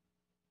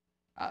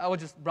 I was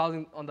just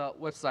browsing on the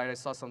website. I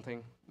saw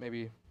something.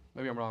 Maybe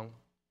I'm wrong.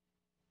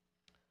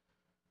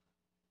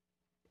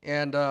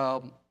 And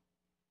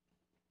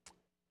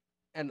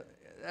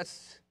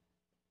that's,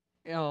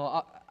 you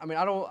know, I mean,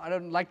 I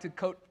don't like to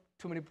quote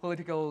too many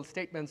political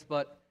statements,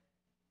 but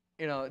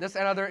you know, that's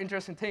another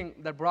interesting thing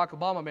that Barack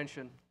Obama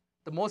mentioned.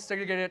 The most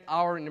segregated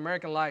hour in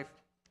American life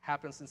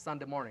happens on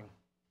Sunday morning.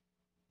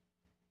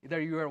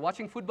 Either you are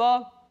watching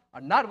football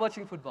or not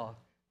watching football.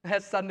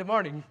 That's Sunday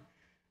morning.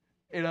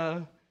 You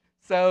know,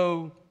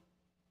 so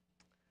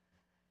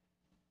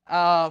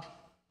I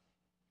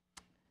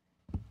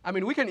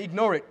mean, we can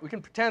ignore it. We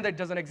can pretend that it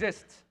doesn't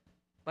exist,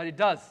 but it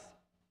does.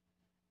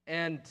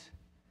 And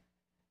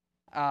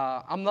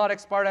I'm not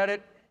expert at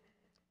it.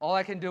 All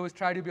I can do is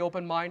try to be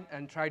open-minded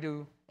and try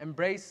to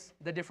embrace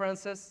the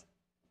differences,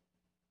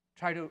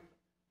 try to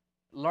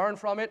learn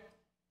from it,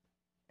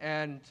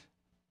 and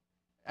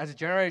as a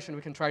generation,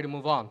 we can try to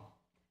move on.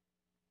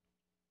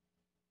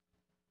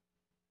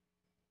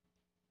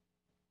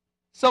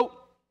 So,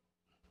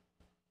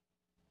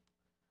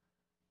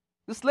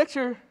 this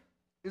lecture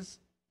is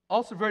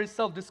also very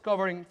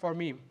self-discovering for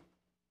me.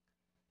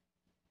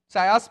 So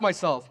I asked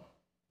myself,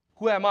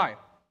 who am I?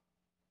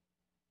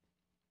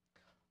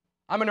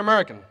 I'm an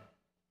American.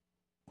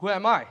 Who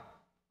am I?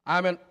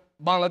 I'm a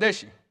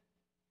Bangladeshi.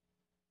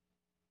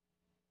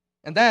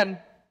 And then,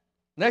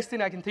 next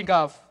thing I can think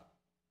of,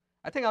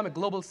 I think I'm a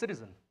global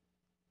citizen.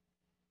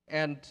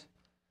 And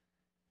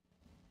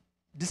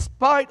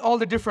despite all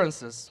the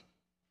differences,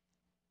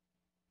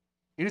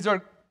 It is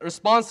our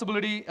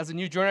responsibility as a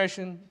new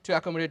generation to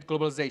accommodate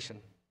globalization.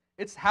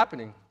 It's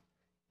happening.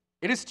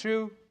 It is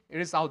true. It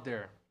is out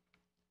there.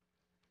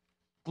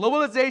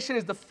 Globalization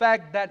is the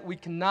fact that we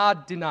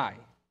cannot deny.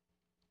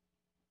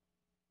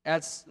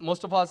 As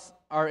most of us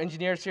are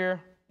engineers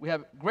here, we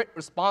have great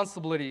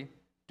responsibility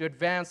to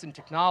advance in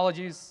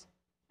technologies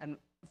and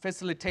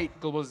facilitate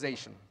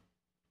globalization.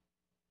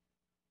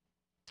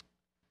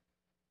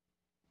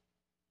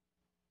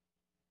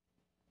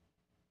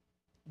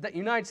 The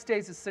United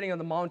States is sitting on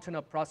the mountain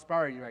of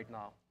prosperity right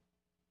now.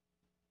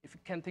 If you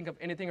can think of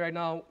anything right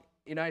now,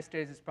 the United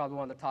States is probably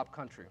one of the top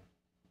countries.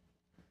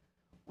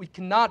 We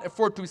cannot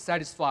afford to be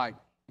satisfied.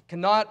 We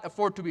cannot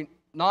afford to be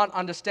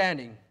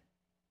non-understanding.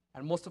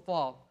 And most of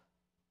all,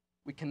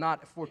 we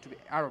cannot afford to be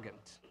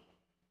arrogant.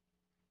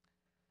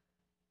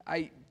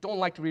 I don't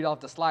like to read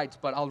off the slides,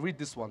 but I'll read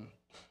this one.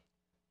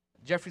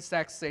 Jeffrey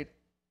Sachs,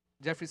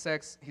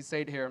 he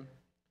said here,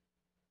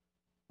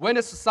 when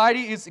a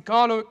society is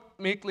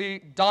economically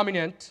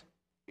dominant,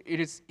 it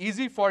is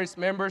easy for its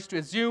members to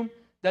assume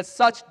that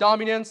such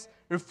dominance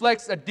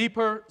reflects a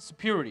deeper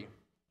superiority,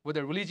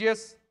 whether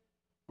religious,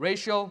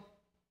 racial,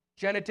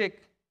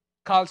 genetic,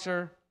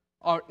 culture,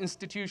 or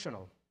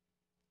institutional,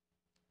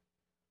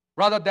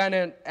 rather than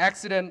an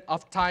accident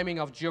of timing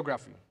of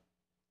geography.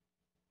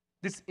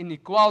 This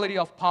inequality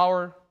of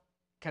power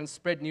can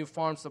spread new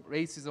forms of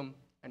racism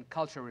and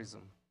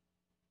culturalism.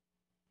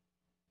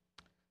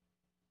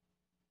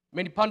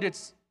 Many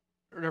pundits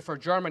refer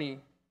Germany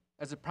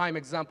as a prime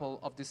example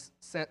of this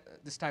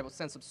type of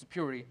sense of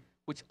superiority,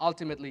 which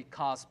ultimately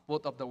caused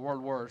both of the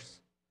world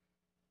wars.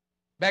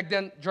 Back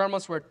then,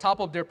 Germans were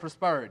top of their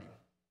prosperity,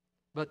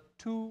 but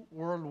 2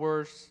 world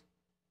wars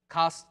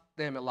cost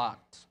them a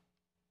lot.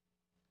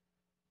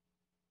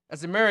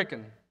 As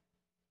American,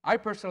 I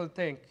personally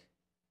think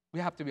we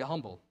have to be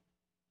humble.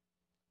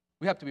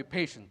 We have to be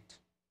patient.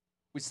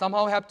 We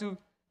somehow have to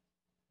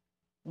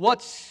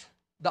watch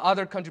the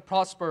other country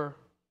prosper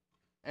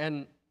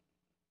and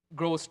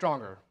grow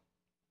stronger.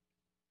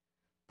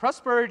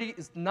 Prosperity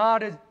is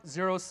not a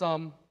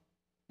zero-sum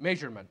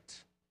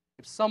measurement.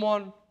 If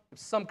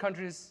some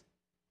countries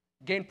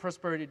gain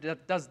prosperity,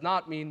 that does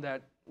not mean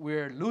that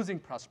we're losing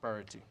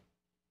prosperity.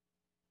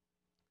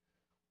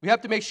 We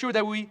have to make sure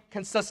that we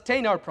can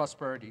sustain our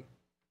prosperity,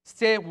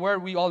 stay where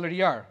we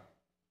already are,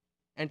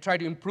 and try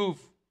to improve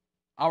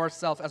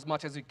ourselves as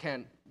much as we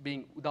can,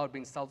 without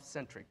being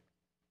self-centric.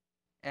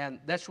 And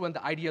that's when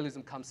the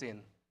idealism comes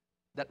in,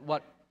 that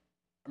what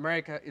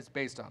America is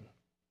based on.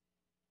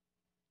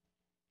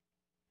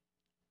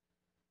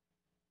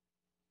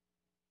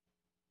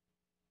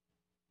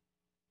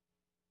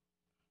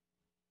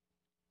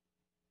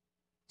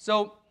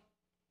 So,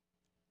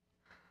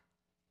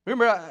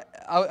 remember,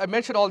 I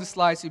mentioned all these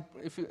slides,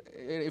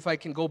 if I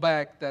can go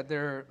back, that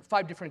there are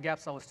 5 different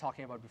gaps I was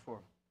talking about before.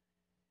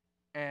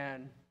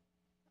 And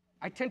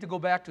I tend to go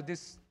back to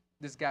this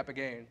gap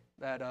again,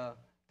 that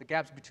the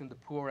gaps between the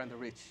poor and the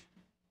rich.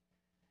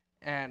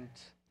 And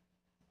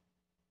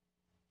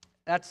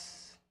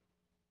that's,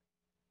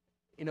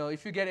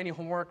 if you get any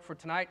homework for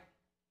tonight,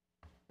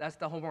 that's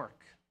the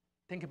homework.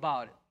 Think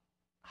about it,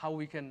 how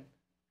we can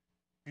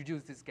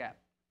reduce this gap.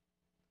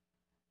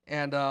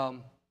 And let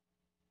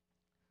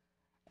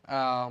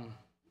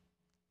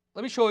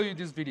me show you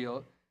this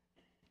video.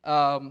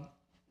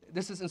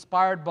 This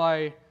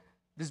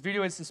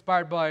video is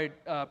inspired by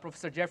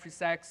Professor Jeffrey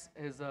Sachs.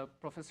 He's a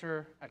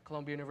professor at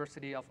Columbia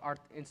University of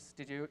Art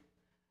Institute.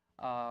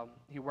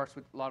 He works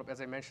with a lot of,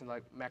 as I mentioned,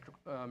 like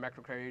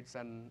macrocredits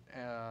and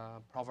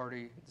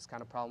poverty, this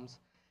kind of problems.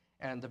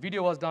 And the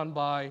video was done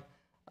by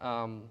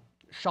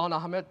Sean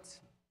Ahmed.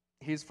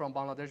 He's from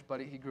Bangladesh, but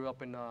he grew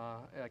up in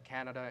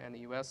Canada and the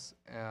US.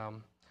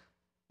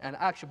 And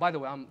actually, by the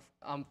way,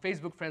 I'm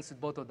Facebook friends with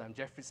both of them,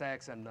 Jeffrey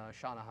Sachs and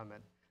Sean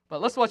Ahmed.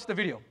 But let's watch the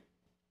video.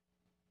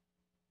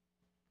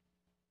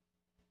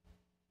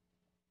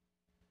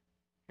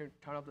 Here,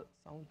 turn up the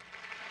sound.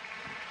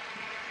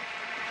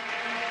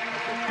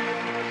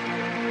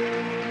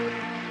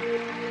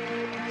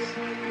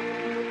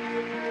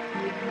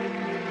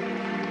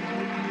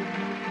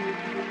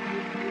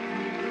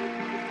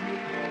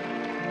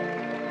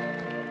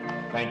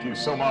 Thank you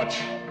so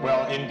much.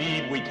 Well,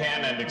 indeed, we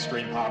can end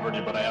extreme poverty,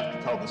 but I have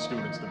to tell the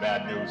students the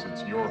bad news.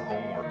 It's your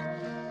homework.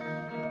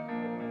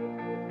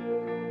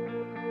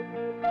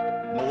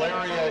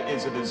 Malaria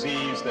is a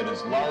disease that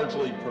is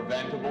largely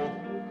preventable.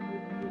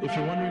 If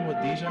you're wondering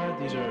what these are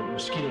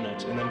mosquito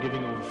nets, and I'm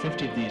giving over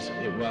 50 of these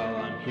while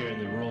I'm here in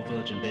the rural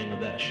village in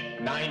Bangladesh.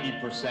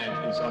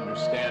 90% is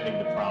understanding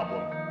the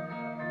problem,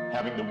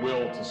 having the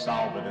will to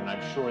solve it, and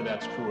I'm sure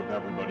that's true of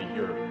everybody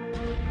here.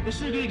 This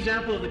is a good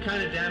example of the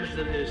kind of damage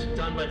that is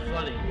done by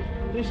flooding.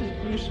 This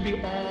used to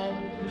be all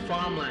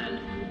farmland.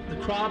 The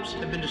crops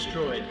have been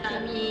destroyed.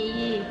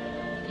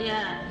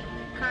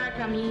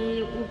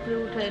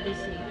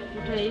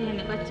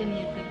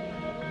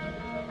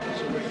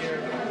 So we're here,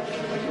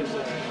 like this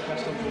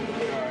custom food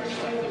jar,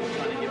 stuff that we're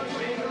trying to give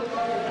away.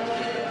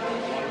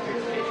 Water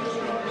purification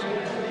straws,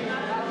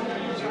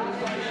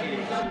 zero-fly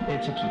sheeting.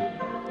 It's a key.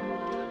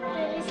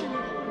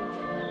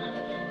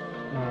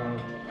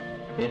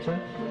 Ito?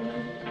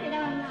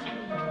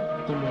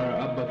 Tumara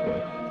abba ko.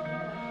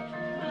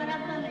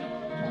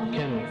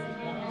 Kenu.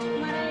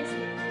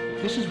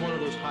 This is one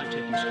of those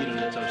high-tech mosquito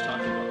nets I was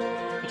talking about.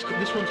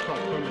 This one's called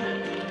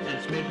Permanent, and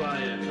it's made by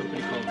a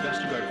company called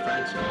Vestergaard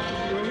France.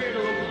 We're here at a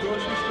local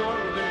grocery store.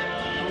 We're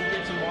gonna go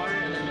get some water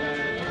and then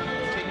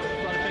take it to the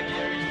flood-affected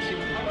areas and see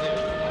what we can do.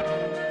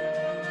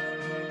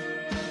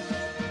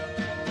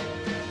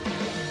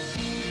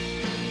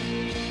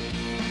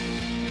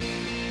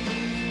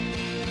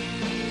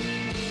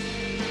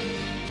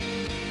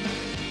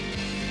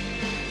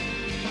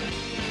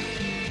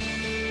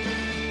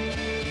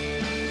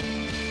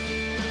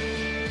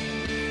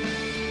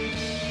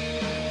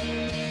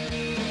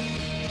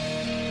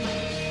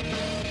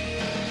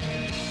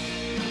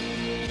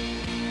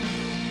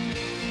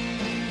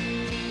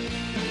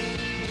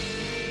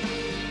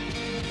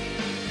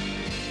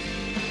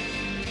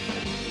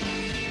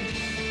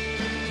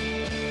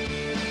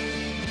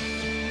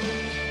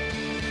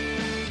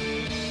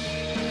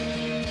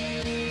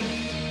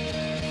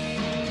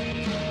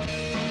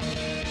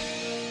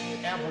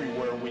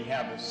 Everywhere we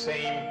have the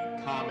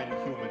same common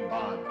human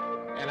bond.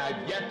 And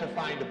I've yet to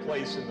find a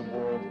place in the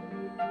world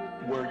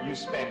where you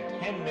spend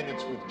 10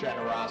 minutes with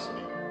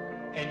generosity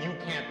and you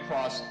can't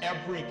cross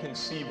every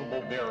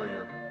conceivable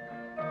barrier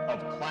of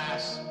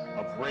class,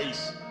 of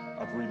race,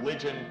 of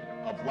religion,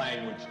 of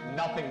language.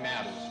 Nothing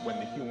matters when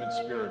the human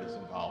spirit is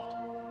involved.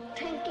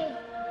 Thank you.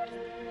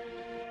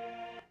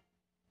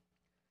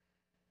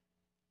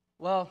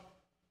 Well,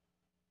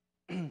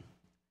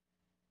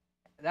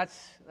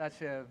 that's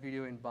a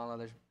video in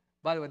Bangladesh.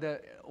 By the way, the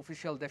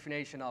official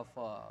definition of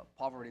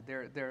poverty,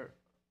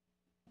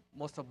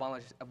 most of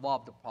Bangladesh is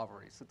above the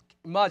poverty. So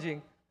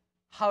imagine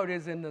how it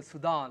is in the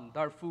Sudan,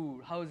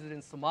 Darfur, how is it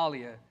in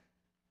Somalia.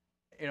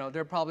 You know,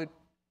 there are probably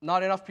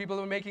not enough people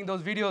who are making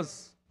those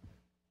videos.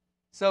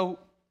 So,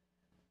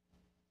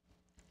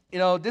 you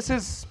know, this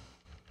is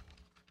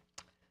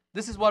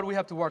what we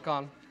have to work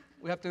on.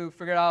 We have to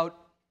figure out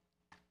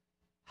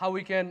how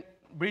we can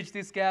bridge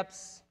these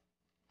gaps,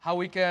 how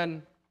we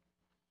can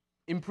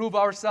improve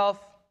ourselves,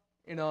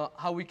 you know,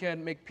 how we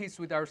can make peace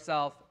with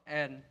ourselves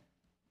and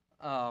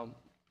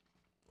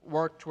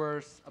work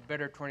towards a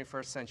better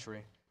 21st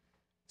century.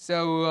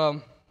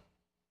 So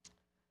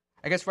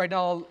I guess right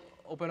now I'll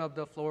open up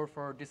the floor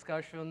for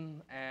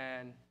discussion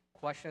and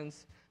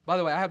questions. By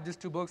the way, I have these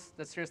two books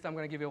that seriously I'm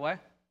going to give you away.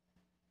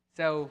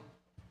 So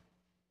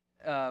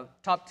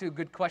top 2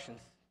 good questions.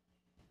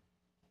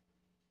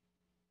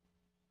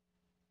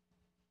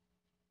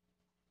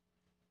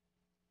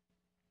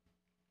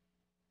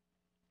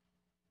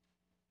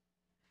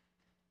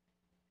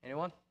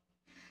 Anyone?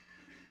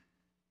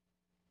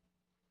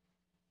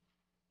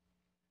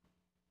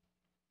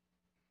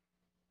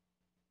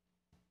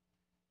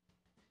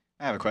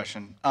 I have a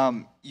question.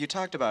 You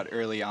talked about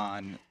early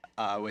on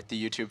with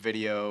the YouTube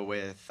video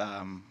with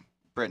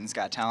Britain's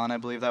Got Talent, I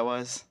believe that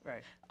was.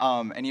 Right.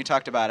 And you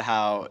talked about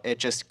how it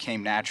just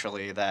came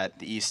naturally that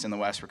the East and the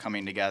West were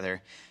coming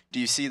together. Do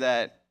you see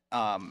that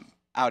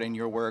out in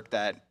your work,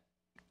 that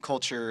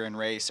culture and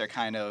race are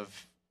kind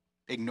of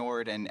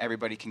ignored and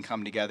everybody can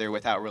come together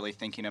without really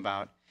thinking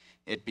about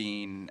it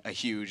being a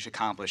huge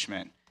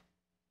accomplishment?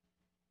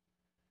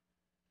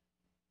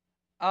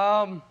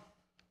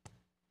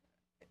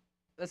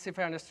 Let's see if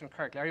I understand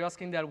correctly. Are you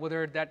asking that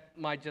whether that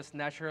might just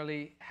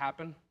naturally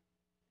happen?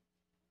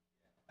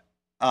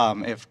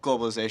 If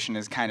globalization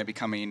is kind of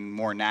becoming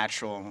more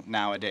natural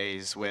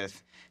nowadays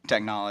with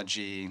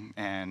technology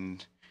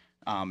and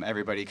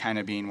everybody kind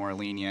of being more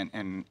lenient,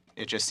 and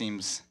it just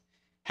seems,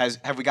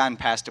 have we gotten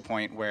past a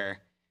point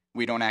where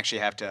we don't actually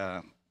have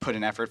to put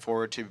an effort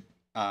forward to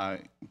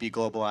be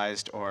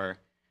globalized, or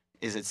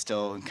is it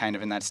still kind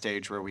of in that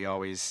stage where we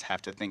always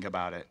have to think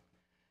about it?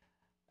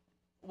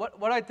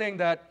 What I think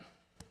that,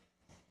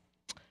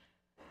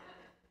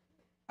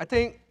 I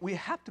think we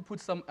have to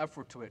put some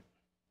effort to it.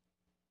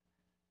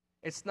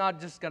 It's not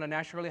just going to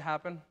naturally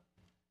happen,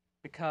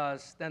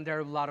 because then there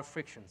are a lot of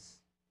frictions.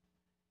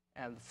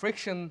 And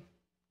friction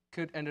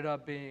could end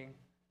up being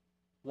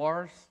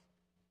wars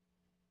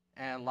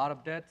and a lot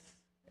of deaths,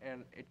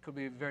 and it could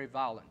be very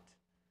violent.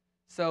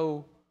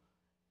 So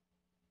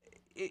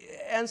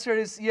answer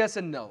is yes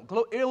and no.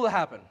 It will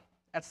happen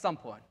at some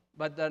point,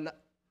 but then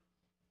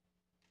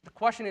the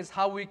question is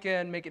how we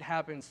can make it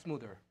happen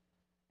smoother.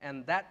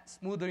 And that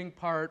smoothing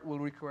part will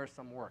require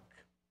some work.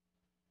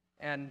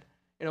 And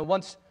you know,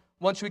 once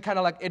we kind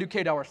of like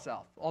educate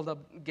ourselves, all the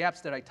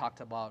gaps that I talked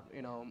about,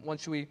 you know,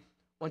 once we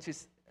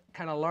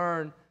kind of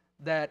learn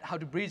that how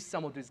to bridge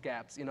some of these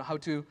gaps, you know, how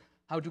to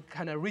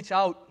kind of reach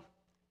out,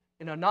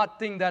 you know, not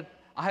think that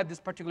I have this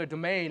particular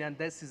domain and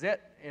this is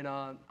it, you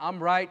know,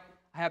 I'm right,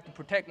 I have to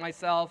protect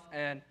myself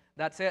and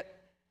that's it.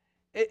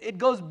 It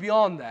goes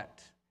beyond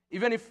that.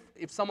 Even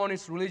if someone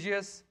is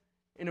religious,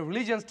 you know,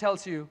 religion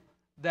tells you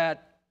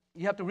that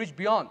you have to reach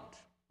beyond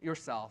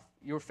yourself,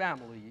 your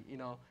family, you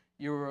know,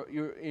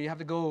 you have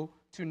to go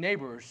to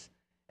neighbors.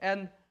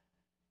 And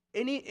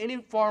any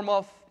form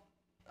of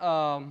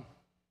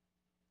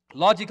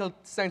logical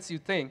sense you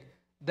think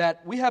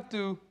that we have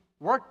to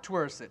work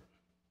towards it.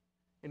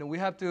 We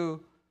have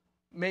to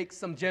make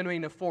some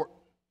genuine effort.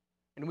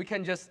 And we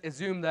can just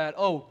assume that,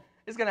 oh,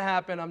 it's gonna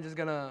happen. I'm just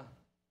gonna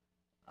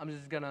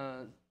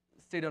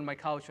sit on my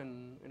couch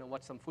and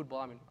watch some football.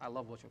 I mean, I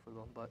love watching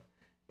football, but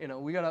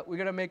we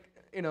gotta make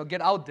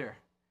get out there.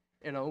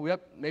 We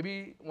have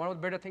maybe one of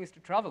the better things to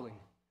traveling.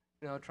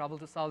 Travel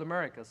to South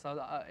America,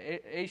 South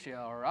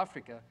Asia, or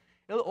Africa.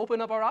 It'll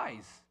open up our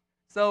eyes.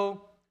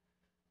 So,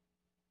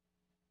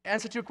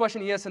 answer to your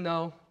question, yes and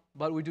no,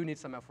 but we do need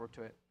some effort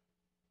to it.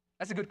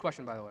 That's a good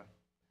question, by the way.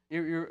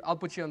 I'll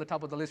put you on the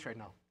top of the list right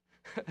now.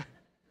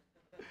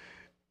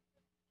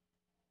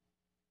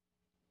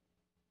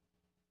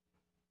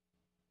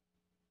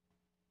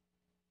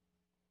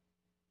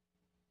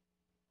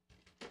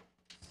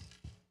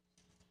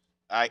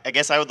 I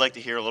guess I would like to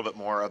hear a little bit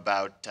more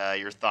about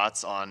your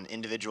thoughts on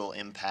individual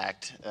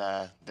impact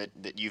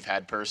that you've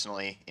had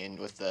personally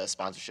with the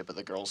sponsorship of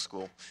the girls'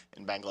 school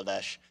in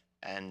Bangladesh,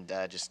 and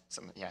just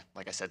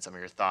like I said, some of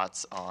your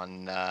thoughts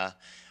on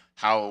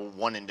how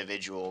one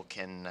individual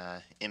can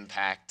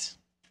impact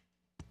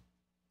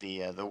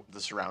the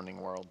surrounding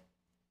world.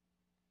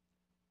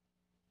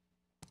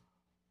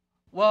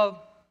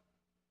 Well,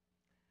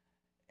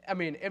 I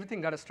mean,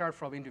 everything got to start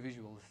from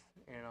individuals.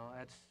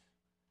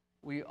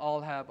 We all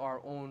have our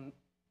own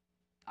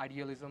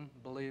idealism,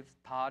 beliefs,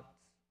 thoughts,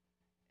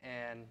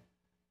 and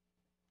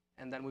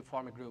then we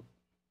form a group.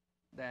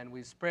 Then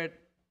we spread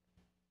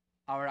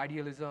our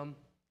idealism,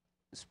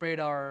 spread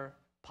our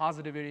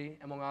positivity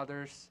among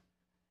others,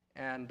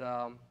 and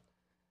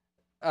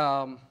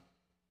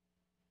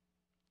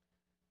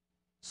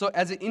so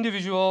as an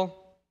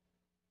individual,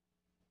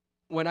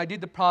 when I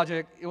did the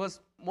project, it was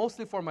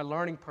mostly for my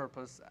learning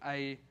purpose.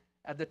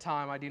 At the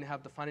time, I didn't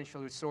have the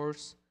financial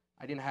resource.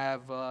 I didn't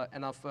have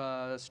enough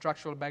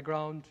structural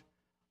background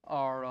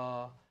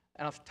or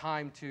enough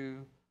time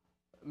to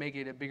make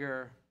it a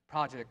bigger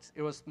project.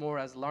 It was more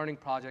as a learning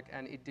project,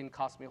 and it didn't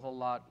cost me a whole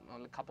lot,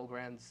 only a couple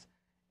grands,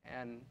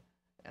 and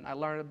I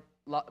learned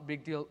a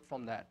big deal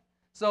from that.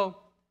 So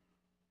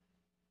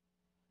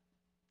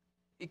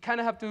you kind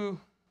of have to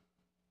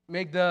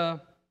make you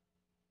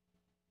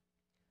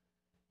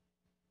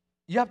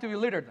have to be a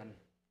leader then.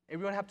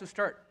 Everyone have to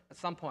start at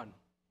some point.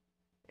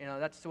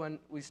 That's when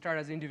we start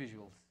as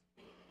individuals.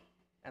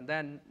 And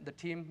then the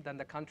team, then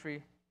the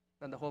country,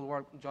 then the whole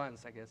world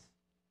joins, I guess.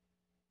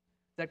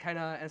 Does that kind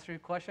of answer your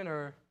question,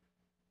 or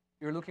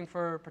you're looking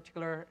for a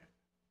particular,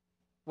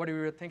 what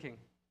are you thinking?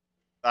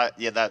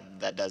 Yeah,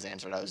 that does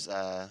answer it. I was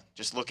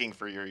just looking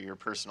for your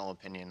personal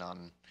opinion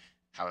on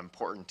how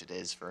important it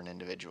is for an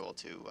individual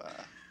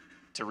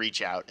to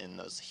reach out in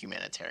those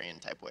humanitarian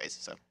type ways.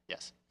 So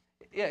yes.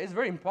 Yeah, it's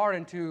very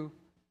important to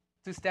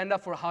stand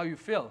up for how you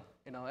feel.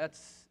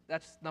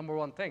 That's number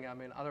one thing. I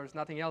mean,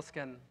 nothing else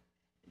can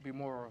be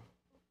more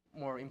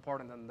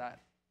important than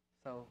that.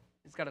 So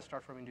it's got to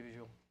start from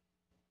individual.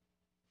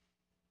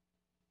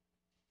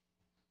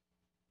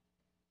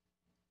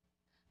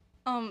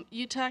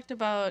 You talked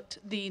about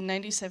the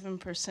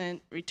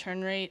 97%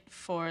 return rate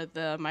for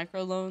the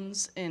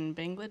microloans in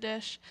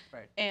Bangladesh.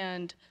 Right.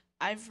 And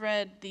I've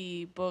read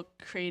the book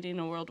Creating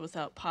a World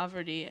Without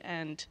Poverty,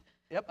 and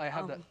yep, I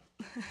have that.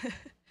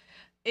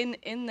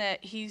 In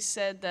that he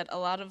said that a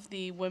lot of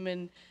the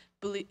women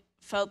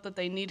felt that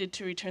they needed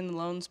to return the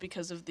loans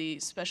because of the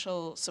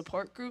special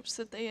support groups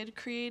that they had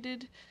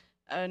created,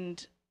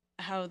 and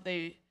how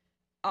they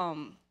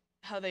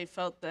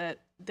felt that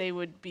they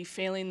would be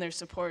failing their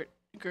support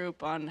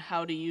group on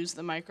how to use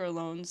the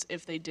microloans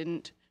if they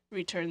didn't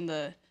return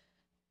the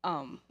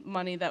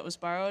money that was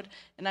borrowed.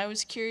 And I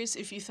was curious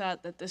if you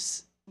thought that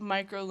this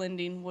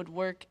microlending would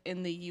work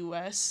in the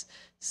U.S.,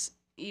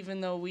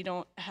 even though we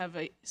don't have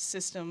a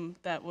system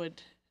that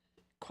would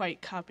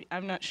quite copy.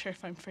 I'm not sure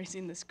if I'm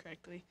phrasing this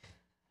correctly.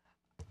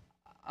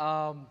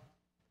 I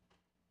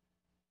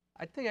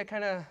think I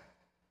kind of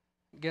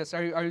guess.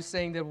 Are you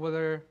saying that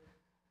whether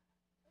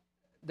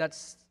that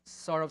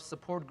sort of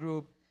support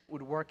group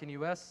would work in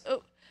U.S.?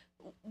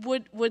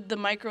 Would the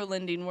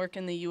microlending work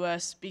in the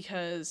U.S.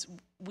 because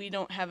we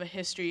don't have a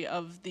history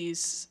of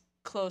these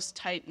close,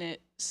 tight-knit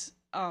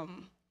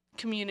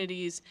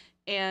communities,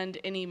 and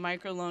any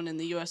microloan in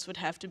the U.S. would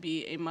have to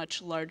be a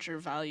much larger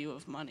value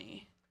of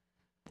money?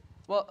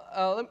 Well,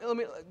 let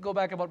me go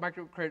back about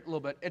microcredit a little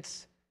bit.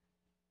 It's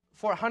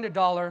for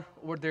 $100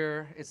 over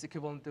there, it's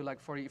equivalent to like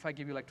 40. If I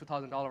give you like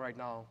 $2,000 right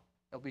now,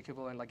 it'll be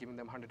equivalent like giving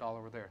them $100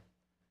 over there.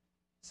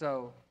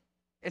 So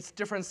it's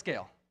different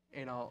scale.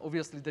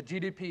 Obviously the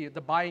GDP,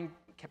 the buying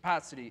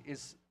capacity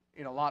is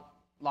a lot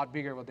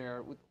bigger over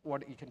there with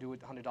what you can do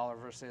with $100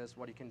 versus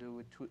what you can do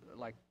with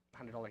like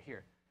 $100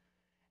 here.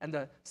 And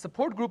the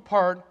support group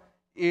part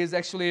is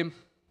actually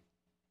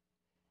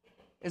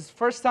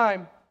first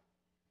time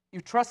you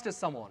trusted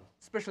someone,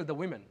 especially the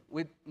women,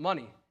 with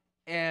money,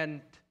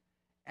 and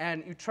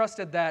you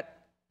trusted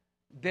that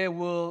they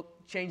will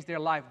change their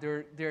life,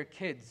 their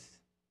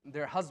kids,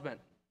 their husband,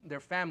 their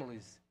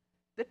families.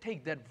 They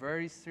take that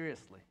very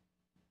seriously.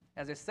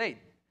 As I said,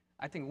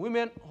 I think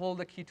women hold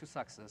the key to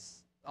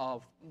success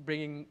of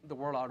bringing the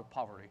world out of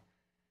poverty.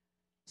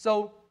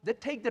 So they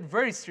take that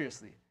very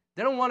seriously.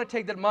 They don't want to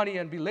take that money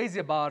and be lazy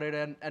about it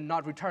and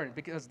not return it,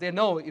 because they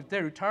know if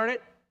they return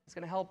it, it's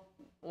going to help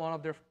one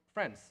of their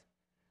friends.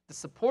 The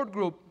support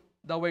group,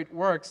 the way it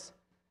works,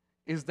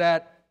 is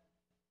that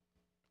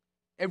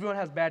everyone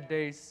has bad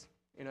days,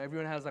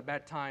 everyone has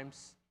bad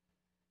times.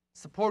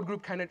 Support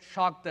group kind of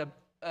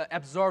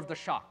absorb the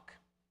shock,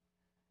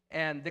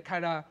 and they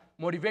kind of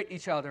motivate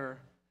each other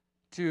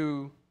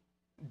to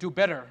do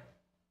better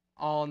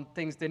on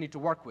things they need to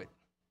work with.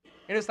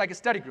 And it's like a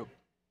study group.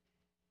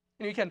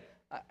 You can,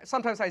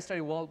 sometimes I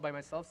study well by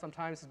myself,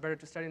 sometimes it's better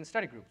to study in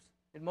study groups.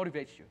 It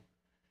motivates you.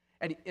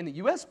 And in the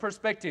US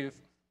perspective,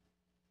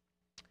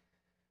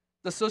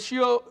 the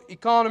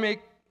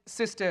socio-economic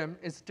system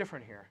is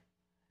different here.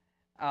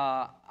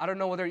 I don't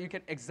know whether you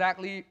can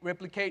exactly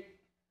replicate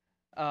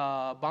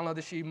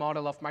Bangladeshi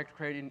model of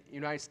microcredit in the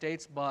United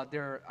States, but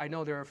I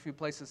know there are a few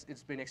places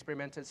it's been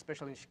experimented,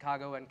 especially in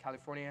Chicago and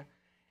California,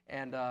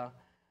 and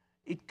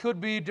it could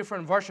be a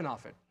different version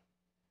of it.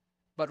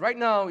 But right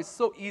now, it's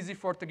so easy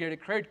to get a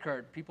credit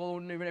card. People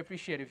wouldn't even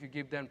appreciate if you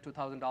give them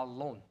 $2,000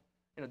 loan.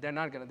 They're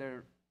not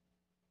gonna.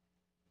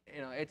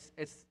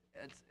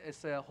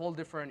 It's a whole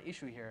different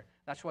issue here.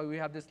 That's why we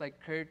have this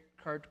credit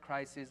card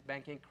crisis,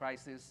 banking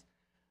crisis.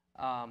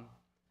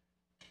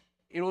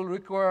 It will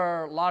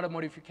require a lot of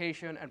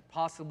modification and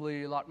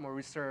possibly a lot more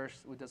research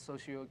with the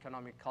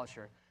socioeconomic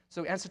culture.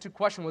 So answer to the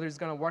question whether it's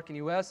going to work in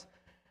the US,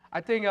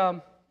 I think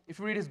if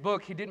you read his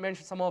book, he did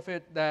mention some of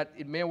it, that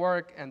it may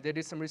work, and they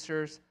did some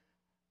research,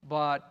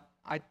 but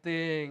I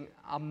think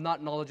I'm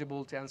not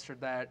knowledgeable to answer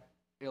that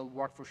it'll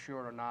work for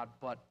sure or not,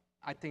 but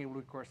I think it will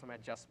require some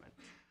adjustment.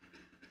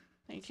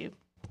 Thank you.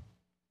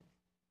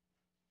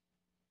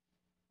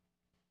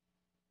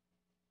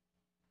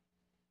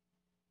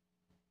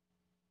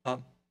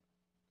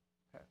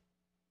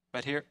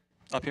 Right here,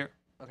 up here.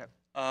 Okay.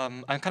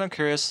 I'm kind of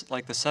curious,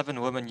 like the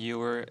 7 women you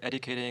were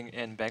educating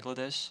in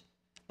Bangladesh,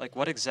 like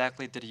what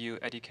exactly did you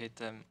educate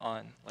them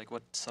on? Like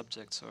what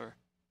subjects or?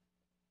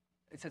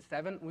 It said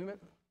 7 women?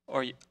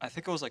 Or I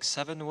think it was like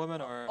 7 women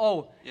or?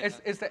 Oh, yeah.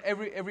 it's the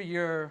every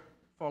year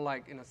for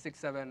 6,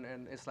 7,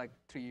 and it's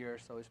 3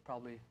 years, so it's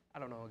probably, I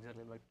don't know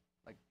exactly,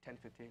 like 10,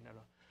 15, I don't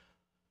know.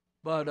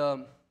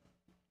 But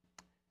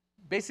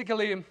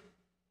basically,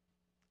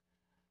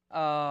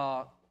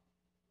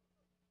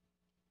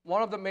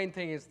 one of the main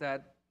things is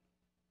that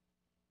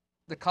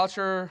the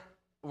culture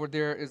over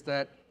there is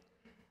that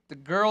the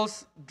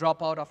girls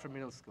drop out after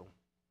middle school.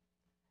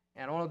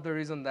 And one of the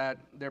reasons that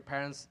their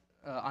parents,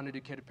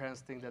 uneducated parents,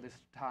 think that it's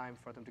time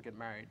for them to get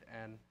married.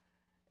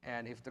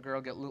 And if the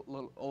girl gets a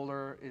little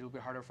older, it'll be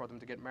harder for them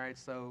to get married.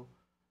 So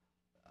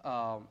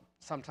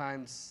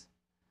sometimes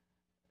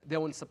they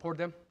won't support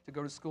them to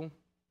go to school.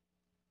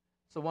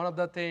 So one of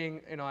the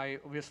things,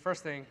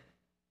 first thing,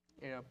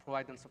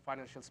 provide them some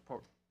financial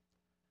support.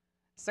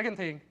 Second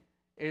thing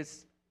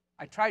is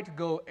I try to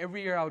go,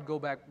 every year I would go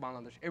back to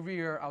Bangladesh. Every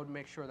year I would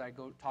make sure that I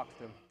go talk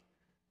to them.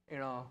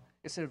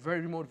 It's a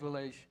very remote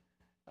village.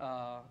 So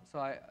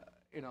I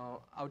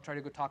would try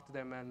to go talk to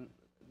them, and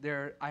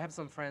I have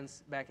some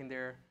friends back in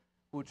there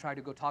who would try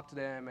to go talk to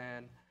them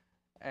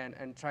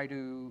and try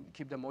to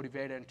keep them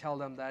motivated and tell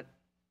them that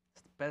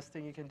it's the best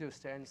thing you can do is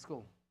stay in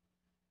school.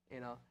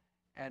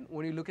 And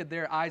when you look at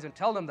their eyes and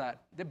tell them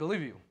that, they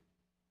believe you.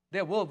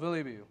 They will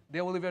believe you.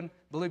 They will even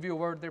believe you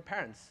over their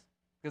parents,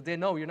 because they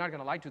know you're not going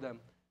to lie to them,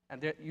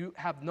 and you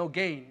have no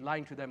gain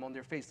lying to them on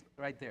their face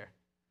right there.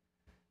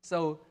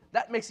 So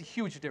that makes a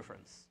huge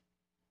difference.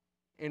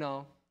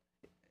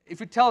 If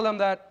you tell them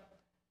that,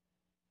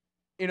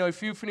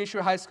 if you finish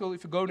your high school,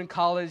 if you go to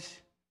college,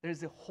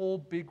 there's a whole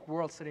big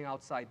world sitting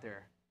outside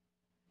there,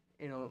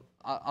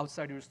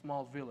 outside your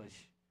small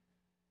village.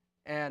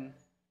 And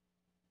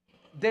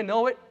they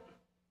know it,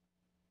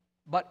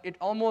 but it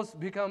almost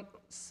becomes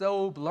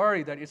so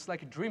blurry that it's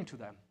like a dream to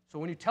them. So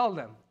when you tell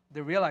them, they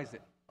realize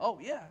it. Oh,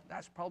 yeah,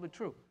 that's probably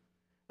true.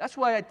 That's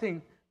why I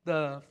think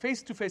the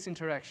face-to-face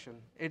interaction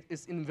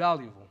is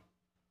invaluable.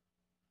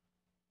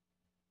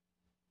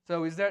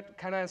 So is that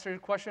kind of answer your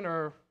question,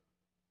 or?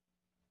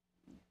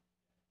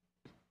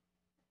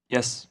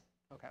 Yes.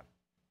 Okay.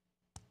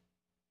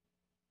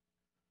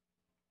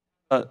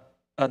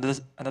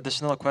 An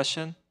additional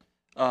question.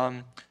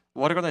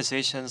 What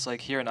organizations,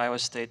 like here in Iowa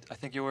State, I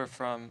think you were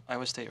from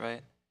Iowa State,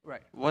 right?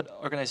 Right. What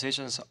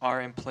organizations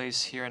are in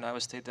place here in Iowa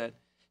State that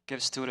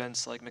give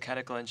students, like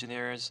mechanical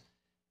engineers,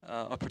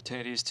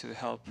 opportunities to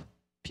help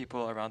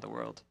people around the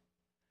world?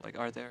 Like,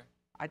 are there?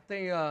 I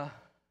think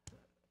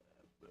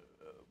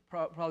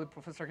probably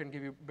Professor can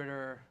give you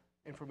better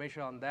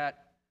information on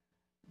that,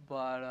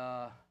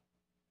 but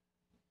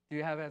do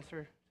you have an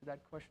answer to that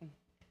question?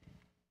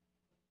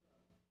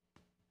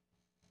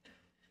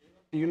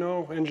 Do you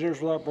know Engineers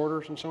Without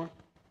Borders and so on?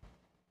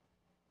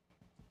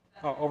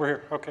 Oh, over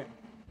here, okay.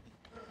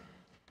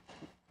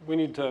 We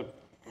need to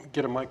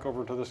get a mic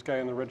over to this guy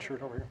in the red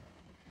shirt over here.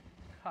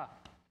 Huh.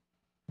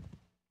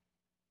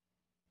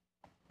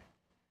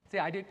 See,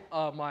 I did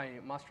my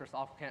master's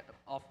off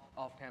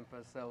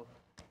campus, so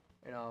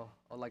I'll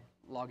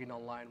log in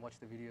online, watch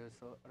the videos,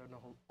 so I don't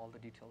know all the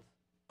details.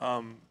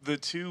 The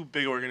two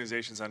big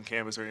organizations on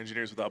campus are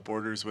Engineers Without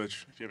Borders,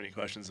 which, if you have any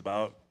questions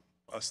about,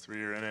 us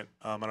three are in it.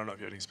 I don't know if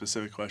you have any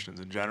specific questions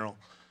in general.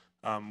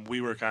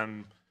 We work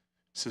on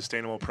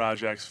sustainable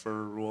projects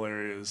for rural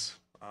areas.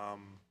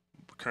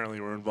 Currently,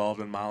 we're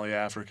involved in Mali,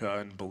 Africa,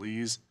 and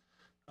Belize.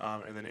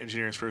 And then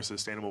Engineers for a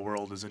Sustainable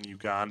World is in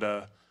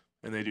Uganda,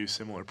 and they do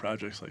similar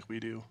projects like we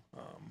do.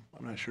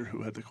 I'm not sure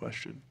who had the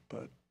question,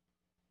 but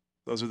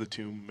those are the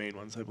two main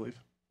ones, I believe.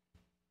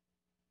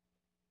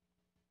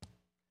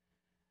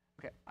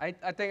 Okay,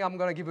 I think I'm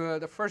gonna give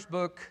the first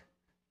book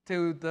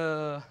to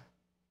the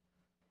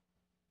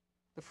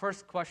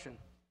first question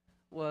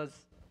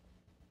was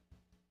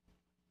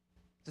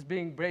just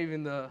being brave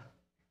in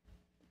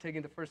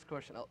taking the first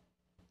question.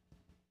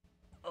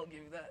 I'll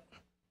give you that.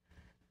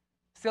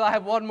 Still, I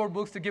have one more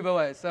books to give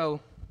away,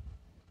 so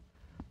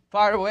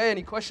fire away.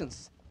 Any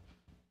questions?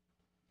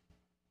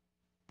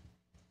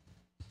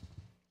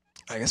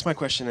 I guess my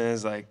question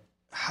is, like,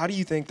 how do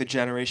you think the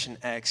Generation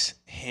X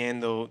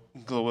handled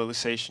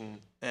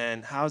globalization,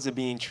 and how is it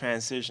being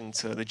transitioned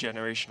to the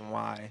Generation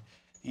Y?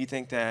 Do you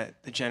think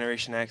that the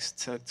Generation X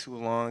took too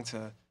long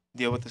to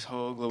deal with this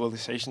whole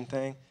globalization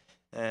thing?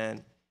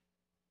 And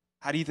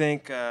how do you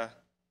think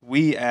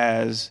we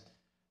as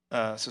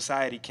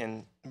society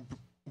can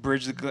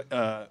bridge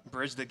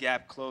the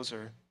gap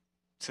closer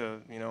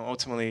to,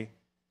 ultimately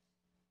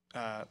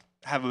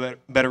have a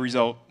better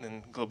result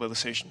in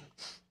globalization?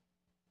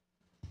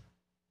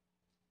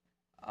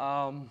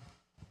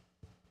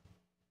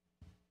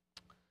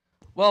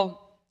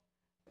 Well,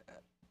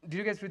 did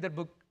you guys read that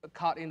book,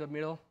 Caught in the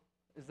Middle?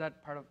 Is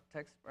that part of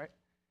text, right?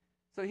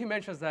 So he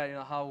mentions that,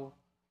 how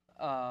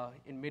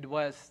in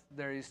Midwest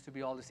there used to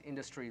be all these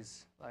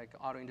industries, like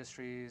auto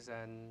industries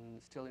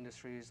and steel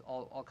industries,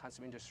 all kinds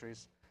of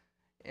industries.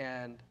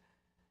 And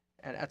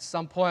at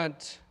some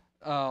point,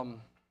 the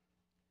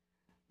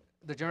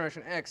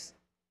Generation X,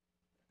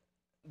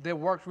 they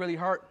worked really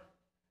hard.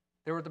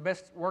 They were the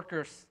best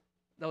workers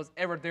that was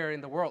ever there in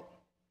the world.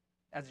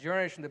 As a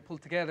generation, they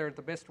pulled together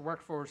the best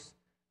workforce.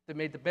 They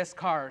made the best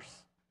cars,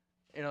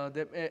 they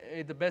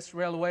made the best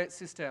railway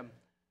system,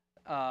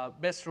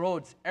 best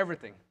roads,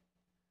 everything.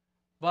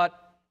 But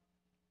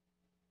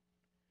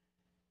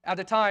at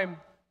the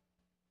time,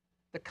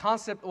 the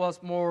concept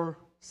was more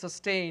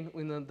sustained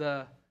within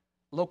the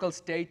local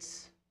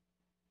states,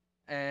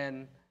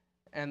 and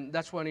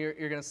that's when you're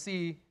going to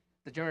see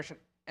the Generation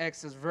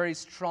X is very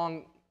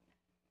strong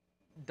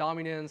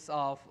dominance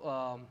of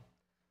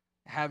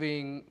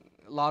having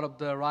a lot of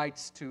the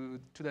rights to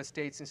the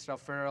states instead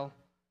of federal.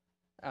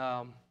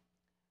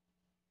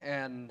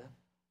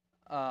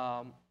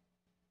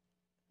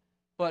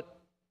 But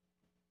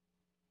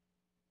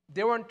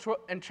they weren't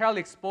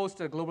entirely exposed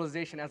to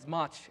globalization as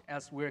much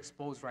as we're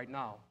exposed right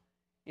now.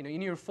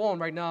 In your phone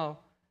right now,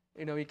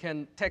 you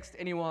can text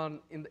anyone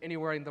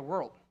anywhere in the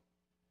world.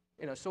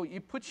 So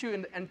it puts you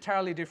in an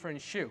entirely different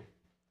shoe.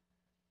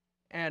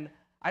 And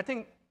I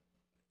think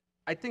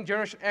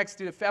Generation X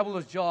did a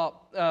fabulous job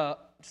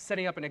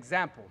setting up an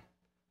example.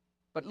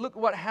 But look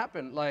what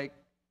happened. Like,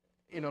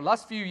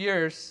 last few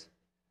years,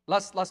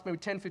 last maybe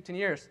 10, 15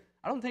 years,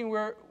 I don't think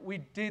we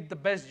did the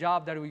best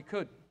job that we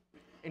could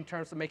in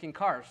terms of making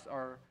cars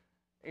or,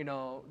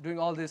 doing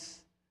all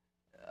this,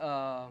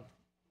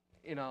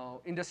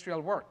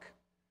 industrial work.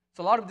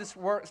 So a lot of this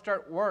work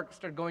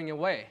started going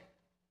away,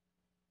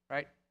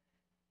 right?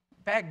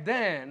 Back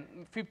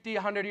then, 50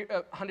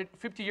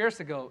 years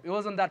ago, it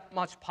wasn't that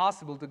much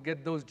possible to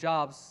get those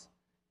jobs,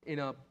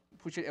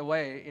 push it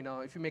away.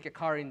 If you make a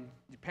car in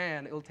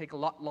Japan, it'll take a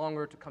lot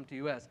longer to come to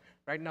US.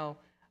 Right now,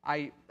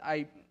 I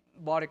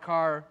bought a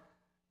car.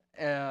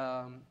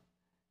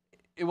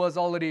 It was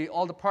already,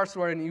 all the parts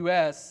were in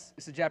US.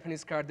 It's a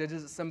Japanese car. They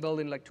just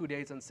assembled in like 2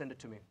 days and sent it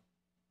to me.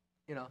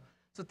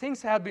 So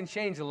things have been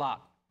changed a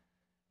lot.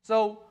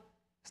 So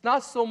it's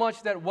not so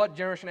much that what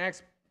Generation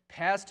X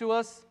passed to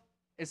us,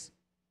 it's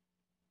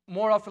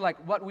more of like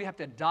what we have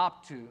to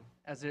adopt to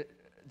as a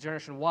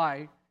Generation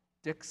Y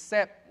to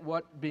accept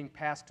what being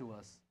passed to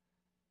us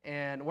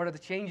and what are the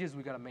changes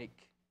we got to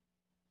make.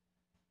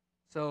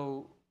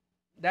 So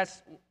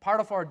that's part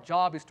of our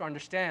job, is to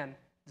understand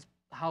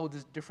how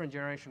this different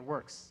generation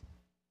works.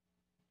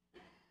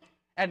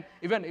 And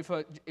even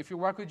if you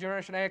work with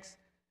Generation X,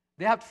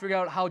 they have to figure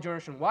out how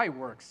Generation Y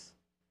works.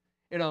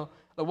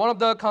 One of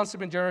the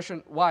concepts in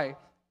Generation Y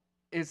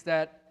is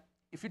that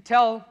if you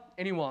tell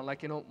anyone,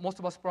 like, most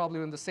of us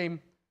probably in the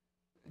same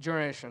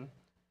generation,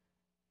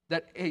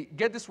 that, hey,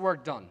 get this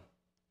work done.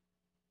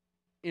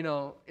 In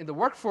the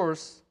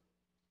workforce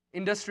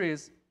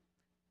industries,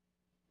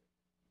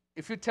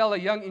 if you tell a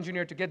young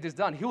engineer to get this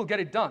done, he will get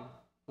it done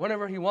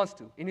whenever he wants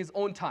to, in his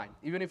own time.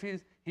 Even if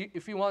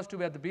he wants to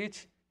be at the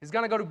beach, he's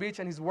going to go to the beach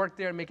and he's work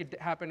there, make it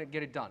happen, and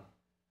get it done.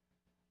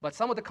 But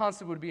some of the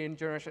concept would be in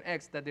Generation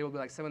X that they will be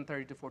like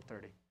 7:30 to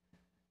 4:30.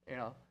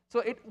 So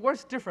it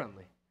works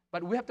differently.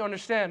 But we have to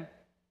understand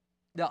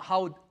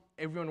how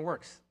everyone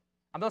works.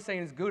 I'm not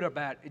saying it's good or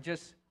bad. It's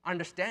just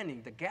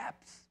understanding the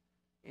gaps.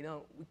 We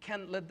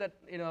can't let that,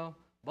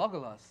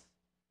 boggle us.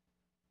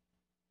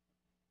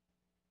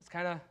 It's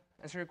kind of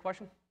answer your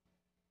question?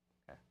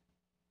 Okay.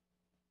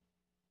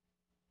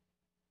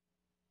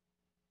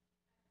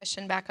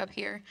 Question back up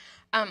here.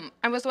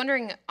 I was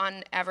wondering,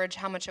 on average,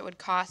 how much it would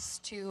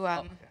cost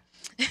to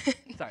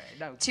Sorry,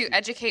 no, to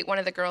educate one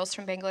of the girls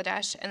from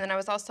Bangladesh, and then I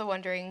was also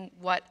wondering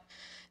what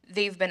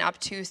they've been up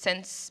to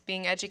since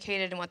being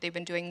educated and what they've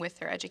been doing with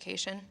their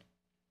education.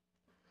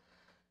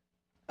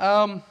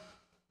 You're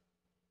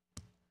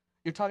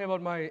talking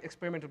about my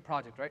experimental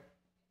project, right?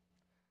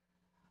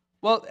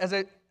 Well, as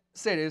I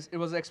said, it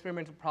was an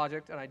experimental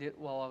project, and I did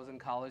while I was in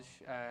college,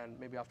 and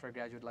maybe after I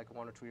graduated, like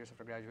 1 or 2 years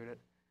after I graduated.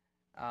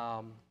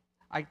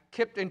 I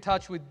kept in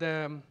touch with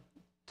them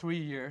 3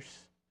 years,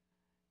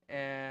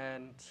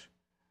 and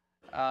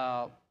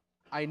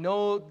I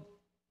know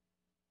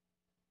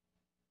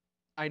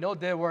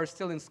they were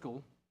still in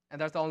school, and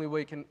that's the only way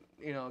you can,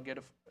 get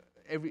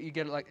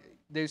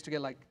they used to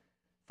get like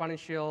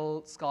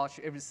financial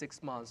scholarship every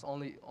 6 months.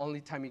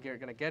 Only time you're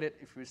gonna get it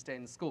if you stay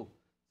in school.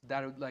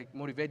 That would like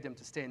motivate them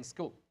to stay in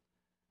school.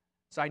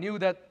 So I knew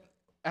that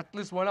at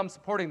least when I'm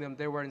supporting them,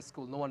 they were in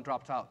school. No one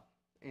dropped out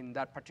in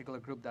that particular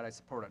group that I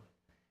supported.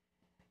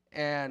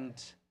 And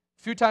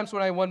a few times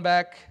when I went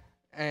back,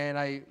 and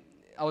I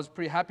was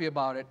pretty happy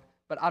about it,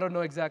 but I don't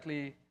know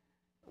exactly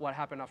what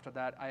happened after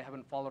that. I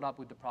haven't followed up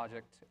with the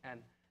project.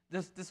 And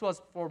this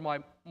was for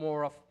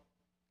more of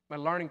my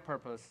learning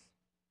purpose.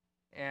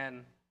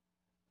 And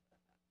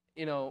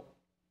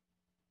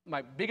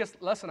my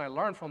biggest lesson I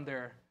learned from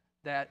there,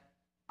 that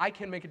I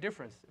can make a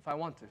difference if I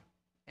want to.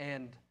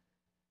 And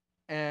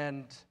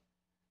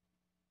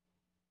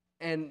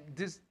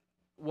this,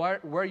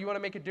 where you want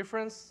to make a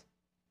difference,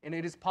 and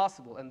it is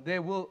possible, and they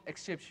will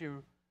accept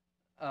you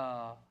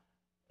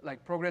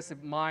like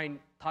progressive mind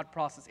thought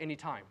process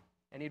anytime,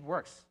 and it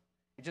works.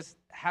 It just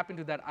happened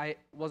to that I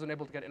wasn't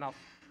able to get enough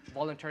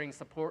volunteering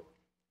support.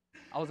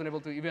 I wasn't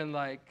able to even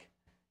like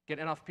get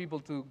enough people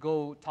to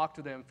go talk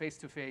to them face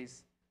to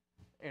face,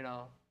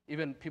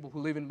 even people who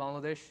live in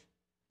Bangladesh.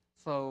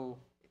 So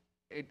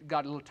it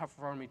got a little tougher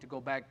for me to go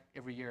back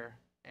every year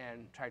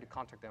and try to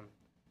contact them.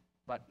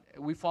 But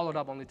we followed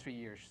up only 3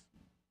 years.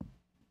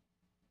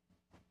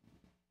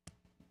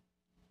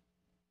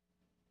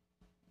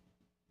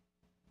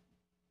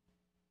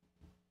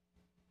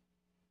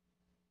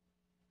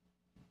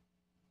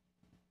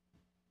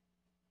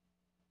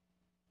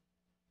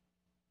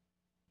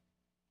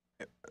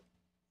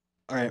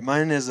 All right,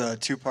 mine is a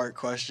two-part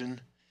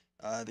question.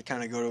 They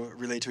kind of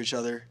relate to each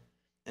other.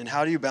 And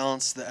how do you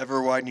balance the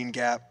ever-widening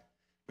gap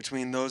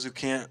between those who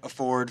can't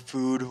afford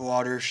food,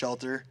 water,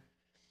 shelter,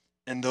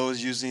 and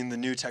those using the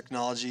new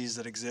technologies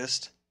that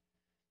exist?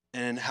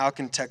 And how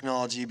can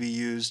technology be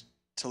used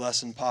to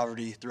lessen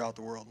poverty throughout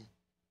the world?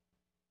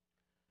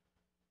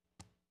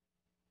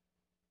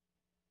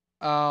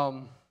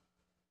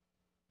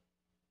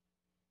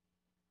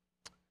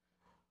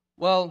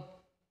 Well,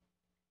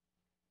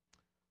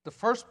 the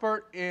first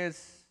part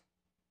is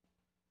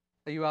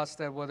that you asked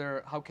that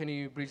how can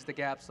you bridge the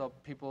gaps of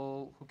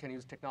people who can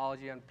use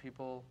technology and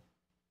people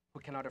who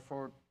cannot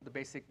afford the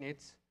basic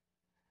needs.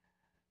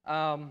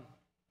 One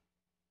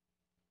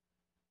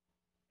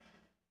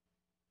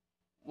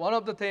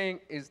of the things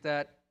is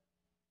that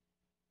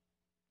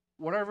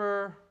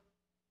whatever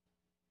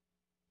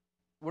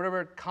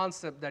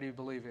concept that you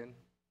believe in,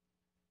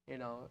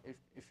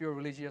 if you're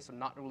religious or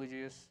not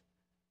religious,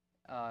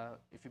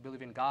 if you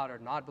believe in God or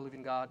not believe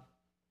in God,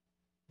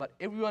 but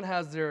everyone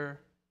has their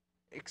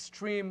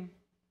extreme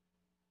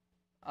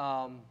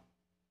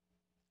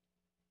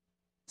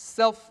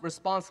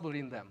self-responsibility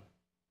in them.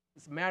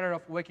 It's a matter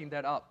of waking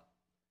that up.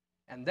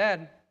 And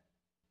then,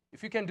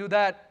 if you can do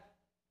that,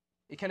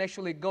 you can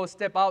actually go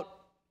step out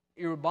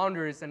your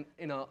boundaries and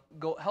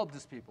go help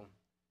these people.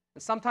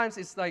 And sometimes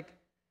it's like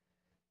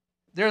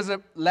there's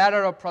a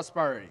ladder of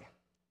prosperity.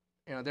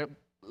 The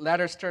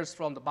ladder starts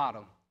from the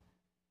bottom.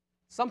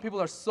 Some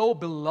people are so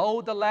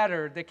below the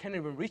ladder they can't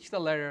even reach the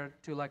ladder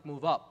to like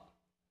move up.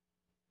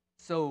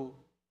 So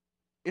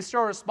it's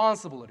our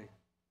responsibility,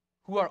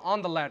 who are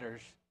on the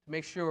ladders, to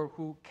make sure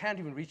who can't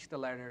even reach the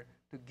ladder,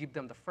 to give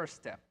them the first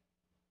step.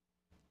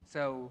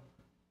 So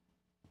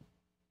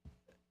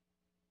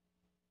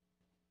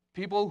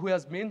people who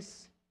has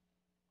means,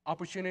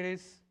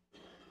 opportunities,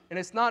 and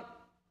it's not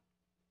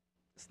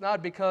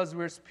because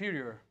we're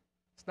superior.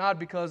 It's not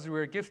because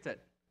we're gifted.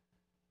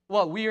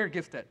 Well, we are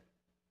gifted,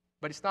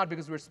 but it's not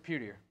because we're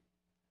superior.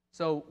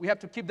 So we have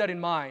to keep that in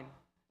mind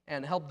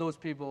and help those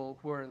people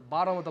who are at the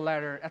bottom of the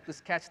ladder at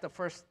least catch the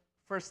first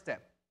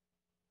step.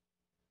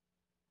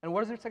 And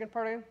what is the second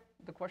part again,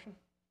 the question?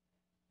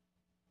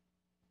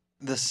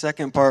 The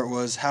second part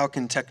was, how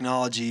can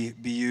technology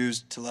be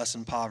used to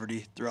lessen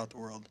poverty throughout the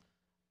world?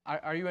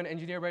 Are you an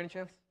engineer by any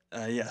chance?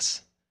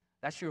 Yes.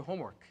 That's your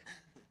homework.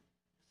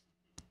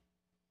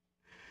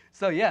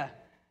 So yeah,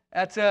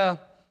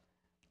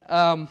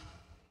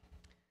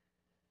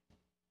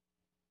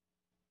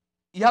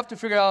 you have to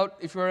figure out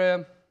if you're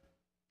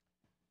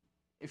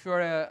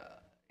a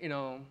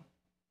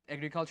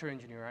agriculture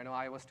engineer. I know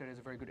Iowa State is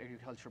a very good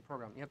agriculture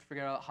program. You have to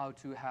figure out how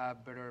to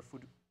have better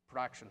food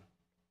production.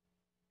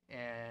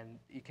 and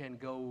you can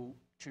go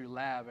to your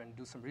lab and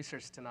do some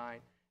research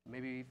tonight,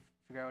 maybe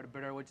figure out a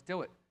better way to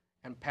do it,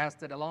 and pass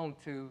that along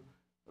to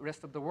the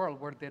rest of the world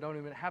where they don't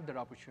even have that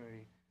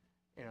opportunity.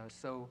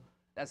 So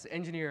as an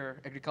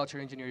engineer, agriculture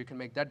engineer, you can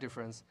make that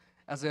difference.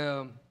 As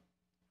a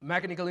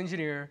mechanical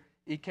engineer,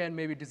 you can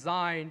maybe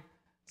design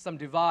some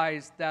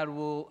device that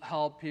will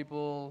help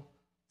people,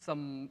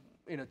 some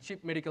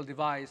cheap medical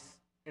device,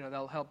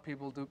 that'll help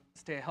people to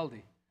stay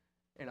healthy.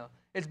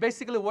 It's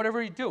basically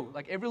whatever you do,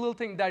 like every little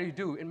thing that you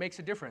do, it makes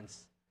a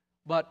difference.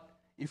 But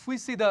if we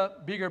see the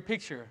bigger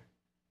picture,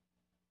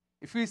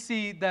 if we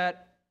see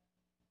that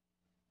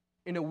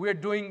we're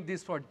doing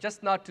this for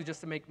just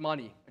to make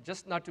money,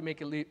 just not to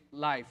make a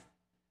life,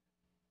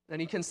 then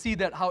you can see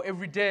that how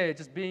every day,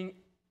 just being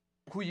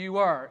who you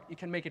are, you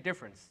can make a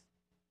difference.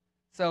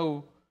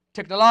 So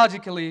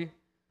technologically,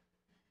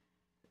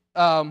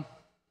 it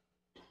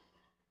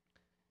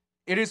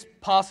is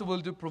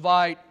possible to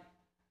provide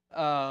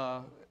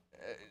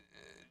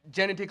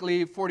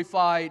genetically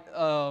fortified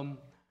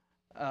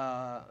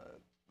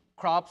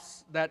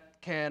crops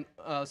that can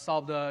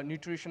solve the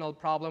nutritional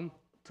problem,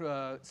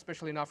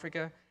 especially in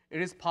Africa.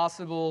 It is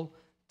possible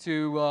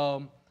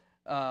to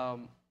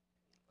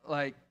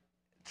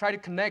try to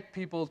connect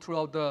people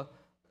throughout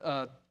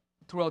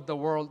the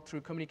world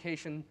through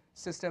communication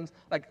systems.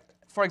 Like,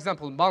 for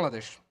example, in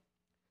Bangladesh,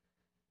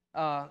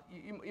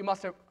 you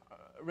must have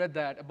read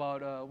that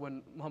about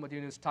when Muhammad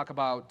Yunus talked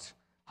about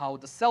how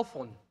the cell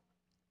phone.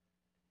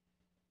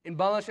 In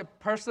Bangladesh, a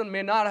person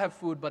may not have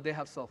food, but they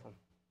have cell phone.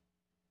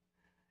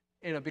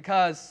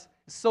 Because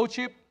it's so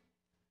cheap,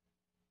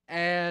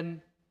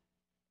 and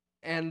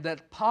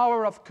that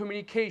power of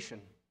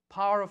communication,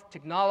 power of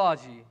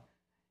technology,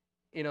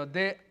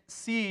 they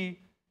see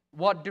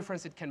what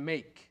difference it can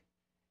make.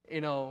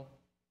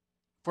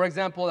 For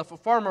example, if a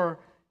farmer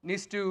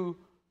needs to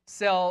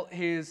sell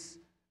his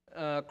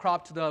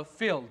crop to the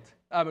field,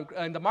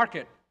 in the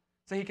market,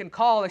 so he can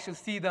call, actually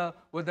see how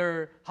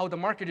the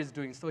market is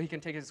doing, so he can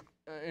take his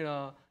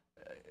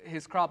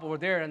crop over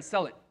there and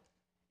sell it.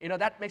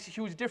 That makes a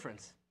huge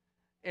difference.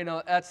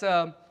 That's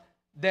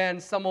then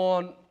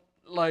someone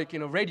like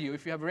radio.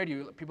 If you have a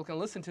radio, people can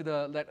listen to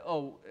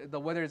the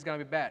weather is going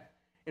to be bad.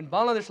 In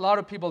Bangladesh, a lot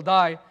of people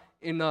die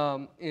in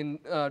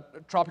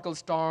tropical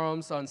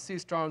storms, on sea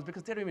storms,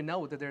 because they don't even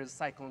know that there's a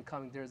cyclone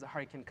coming, there's a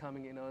hurricane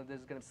coming,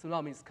 there's going to be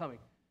tsunamis coming.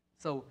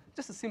 So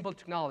just a simple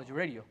technology,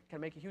 radio,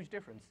 can make a huge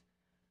difference.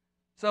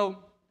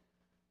 So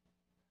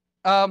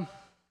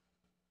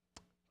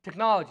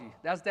technology,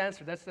 that's the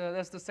answer.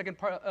 That's the second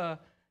part.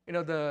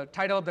 The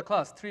title of the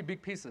class, 3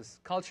 big pieces: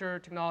 culture,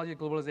 technology,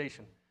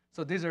 globalization.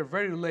 So these are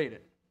very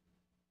related.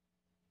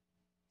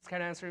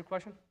 Can I answer your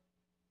question?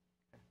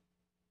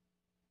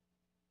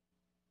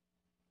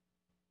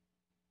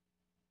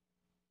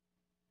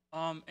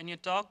 In your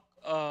talk,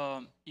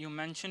 you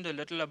mentioned a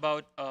little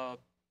about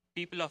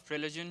people of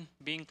religion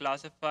being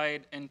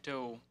classified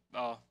into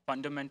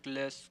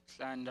fundamentalists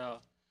and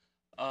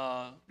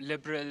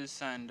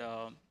liberals and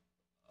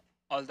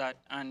all that.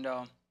 And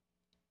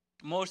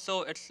more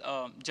so, it's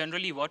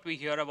generally what we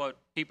hear about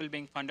people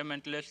being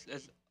fundamentalists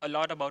is a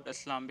lot about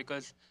Islam,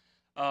 because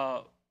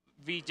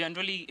we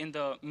generally in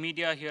the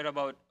media hear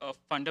about a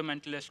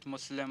fundamentalist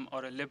Muslim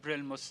or a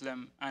liberal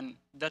Muslim, and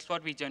that's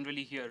what we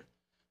generally hear.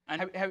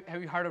 And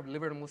have you heard of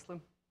liberal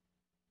Muslim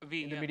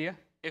in the media?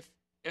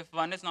 If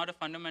one is not a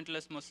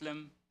fundamentalist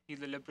Muslim,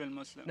 he's a liberal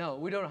Muslim. No,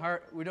 we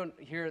don't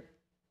hear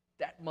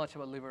that much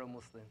about liberal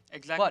Muslim.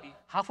 Exactly. But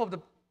half of the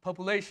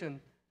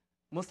population,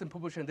 Muslim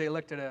population, they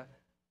elected a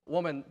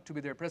woman to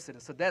be their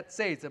president. So that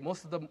says that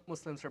most of the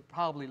Muslims are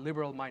probably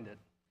liberal-minded.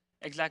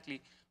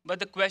 Exactly. But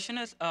the question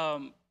is,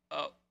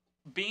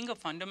 being a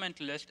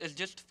fundamentalist is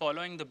just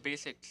following the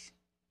basics.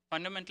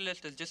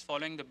 Fundamentalist is just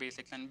following the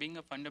basics, and being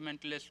a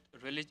fundamentalist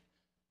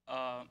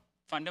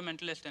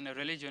in a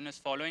religion is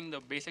following the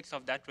basics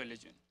of that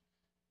religion.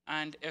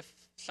 And if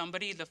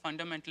somebody is a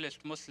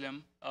fundamentalist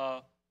Muslim,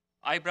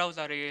 eyebrows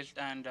are raised,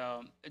 and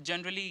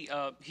generally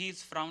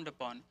he's frowned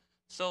upon.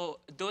 So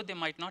though they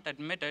might not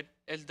admit it,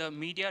 is the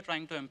media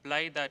trying to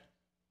imply that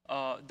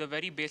the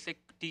very basic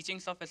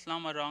teachings of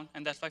Islam are wrong,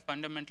 and that's why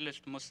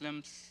fundamentalist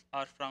Muslims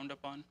are frowned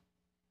upon?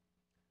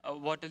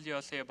 What is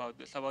your say about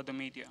this, about the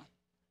media?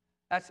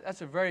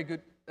 That's a very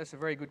good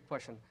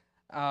question.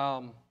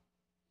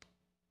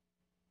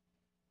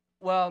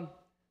 Well,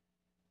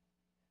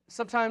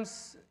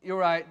 sometimes you're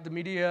right. The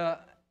media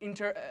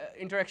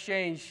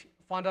interexchange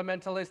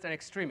fundamentalist and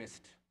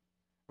extremist.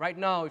 Right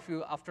now, if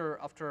you after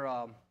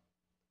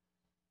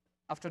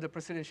the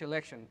presidential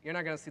election, you're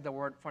not going to see the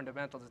word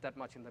fundamentalist that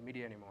much in the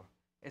media anymore.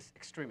 It's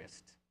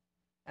extremist,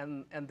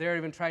 and they're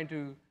even trying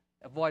to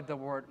avoid the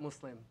word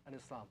Muslim and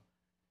Islam.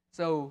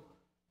 So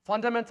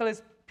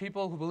fundamentalist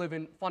people who believe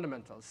in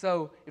fundamentals.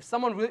 So if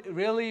someone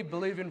really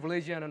believes in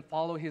religion and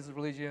follow his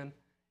religion,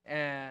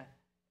 and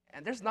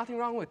there's nothing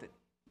wrong with it.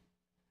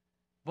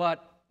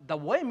 But the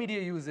way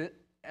media use it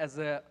as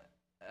a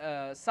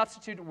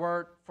substitute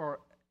word for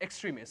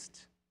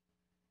extremist,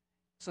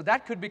 so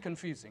that could be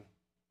confusing.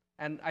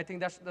 And I think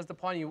that's the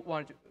point you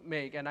wanted to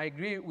make, and I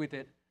agree with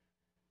it.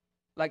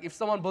 Like if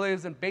someone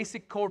believes in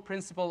basic core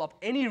principle of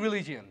any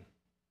religion,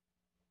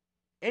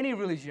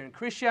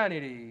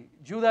 Christianity,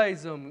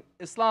 Judaism,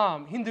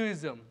 Islam,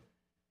 Hinduism,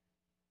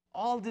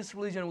 all this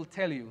religion will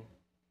tell you,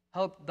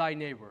 help thy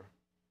neighbor.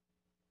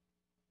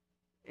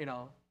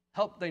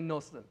 Help the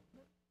innocent.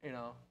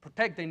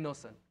 Protect the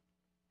innocent.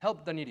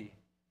 Help the needy.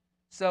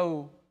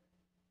 So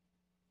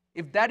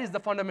if that is the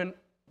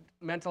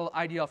fundamental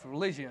idea of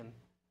religion,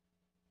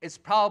 it's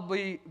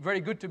probably very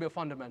good to be a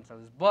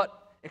fundamentalist.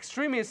 But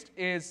extremist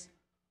is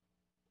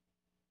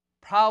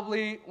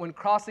probably when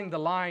crossing the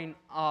line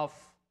of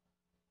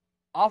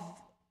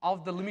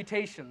the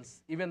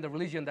limitations, even the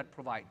religion that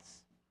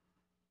provides.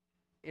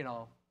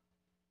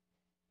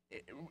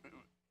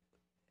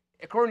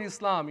 According to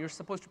Islam, you're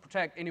supposed to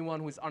protect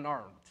anyone who is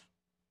unarmed.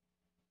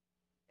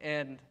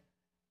 And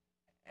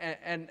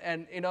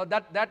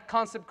that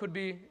concept could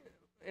be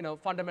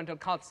fundamental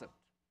concept.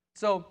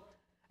 So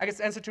I guess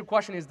the answer to your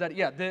question is that,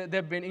 yeah, there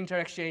have been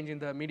interexchange in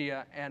the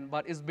media,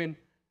 but it's been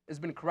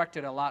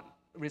corrected a lot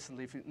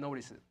recently, if you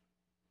notice it.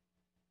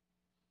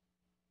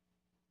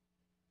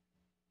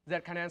 Does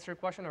that kind of answer your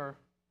question, or?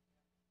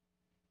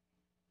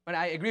 But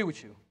I agree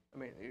with you. I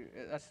mean,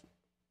 that's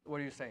what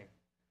are you saying?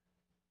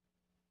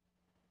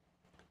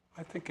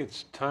 I think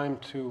it's time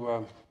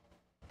to.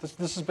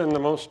 This has been the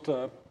most.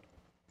 I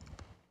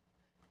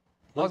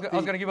was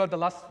going to give out the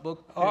last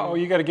book. Oh,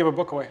 you got to give a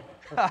book away.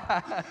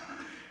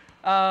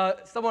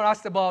 Someone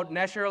asked about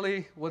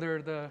naturally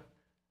whether the.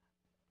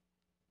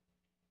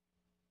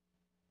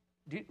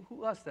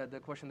 Who asked that? The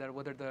question that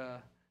whether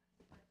the.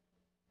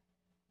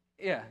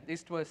 Yeah,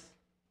 this was.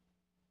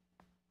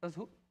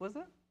 Who was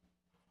that?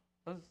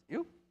 Was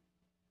you?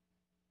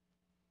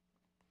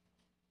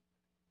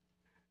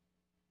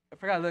 I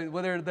forgot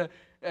whether the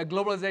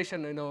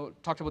globalization,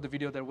 talked about the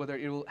video that whether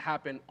it will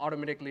happen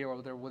automatically or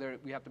whether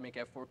we have to make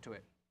effort to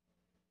it.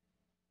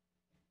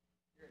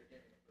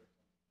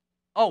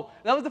 Oh,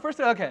 that was the first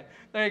one? Okay,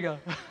 there you go.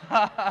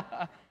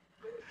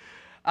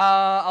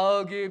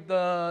 I'll give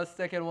the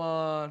second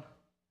one.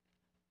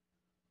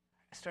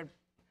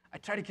 I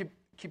try to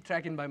keep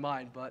track in my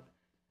mind, but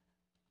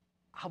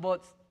how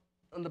about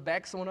on the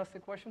back, someone asked a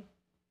question?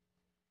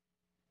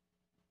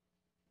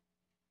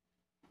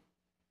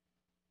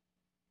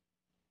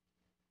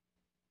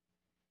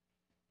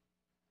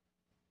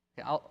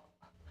 Okay, I'll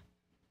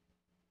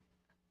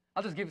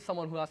just give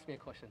someone who asked me a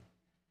question.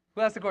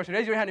 Who asked the question?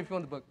 Raise your hand if you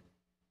want the book.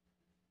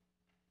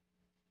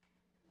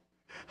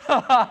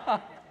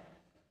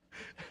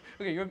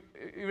 Okay, you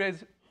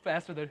raise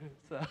faster than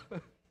so.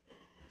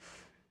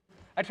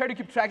 I try to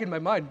keep track in my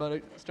mind, but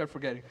I start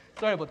forgetting.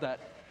 Sorry about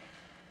that.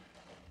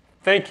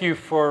 Thank you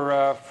for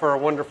a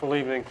wonderful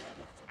evening.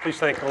 Please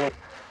thank Golem.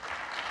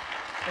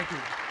 Thank you.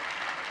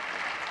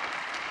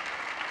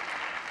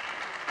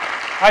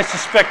 I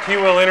suspect he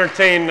will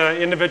entertain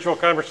individual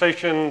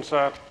conversations.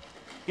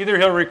 Either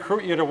he'll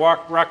recruit you to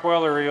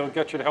Rockwell or he'll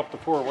get you to help the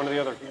poor, one or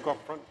the other. You can go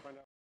up front.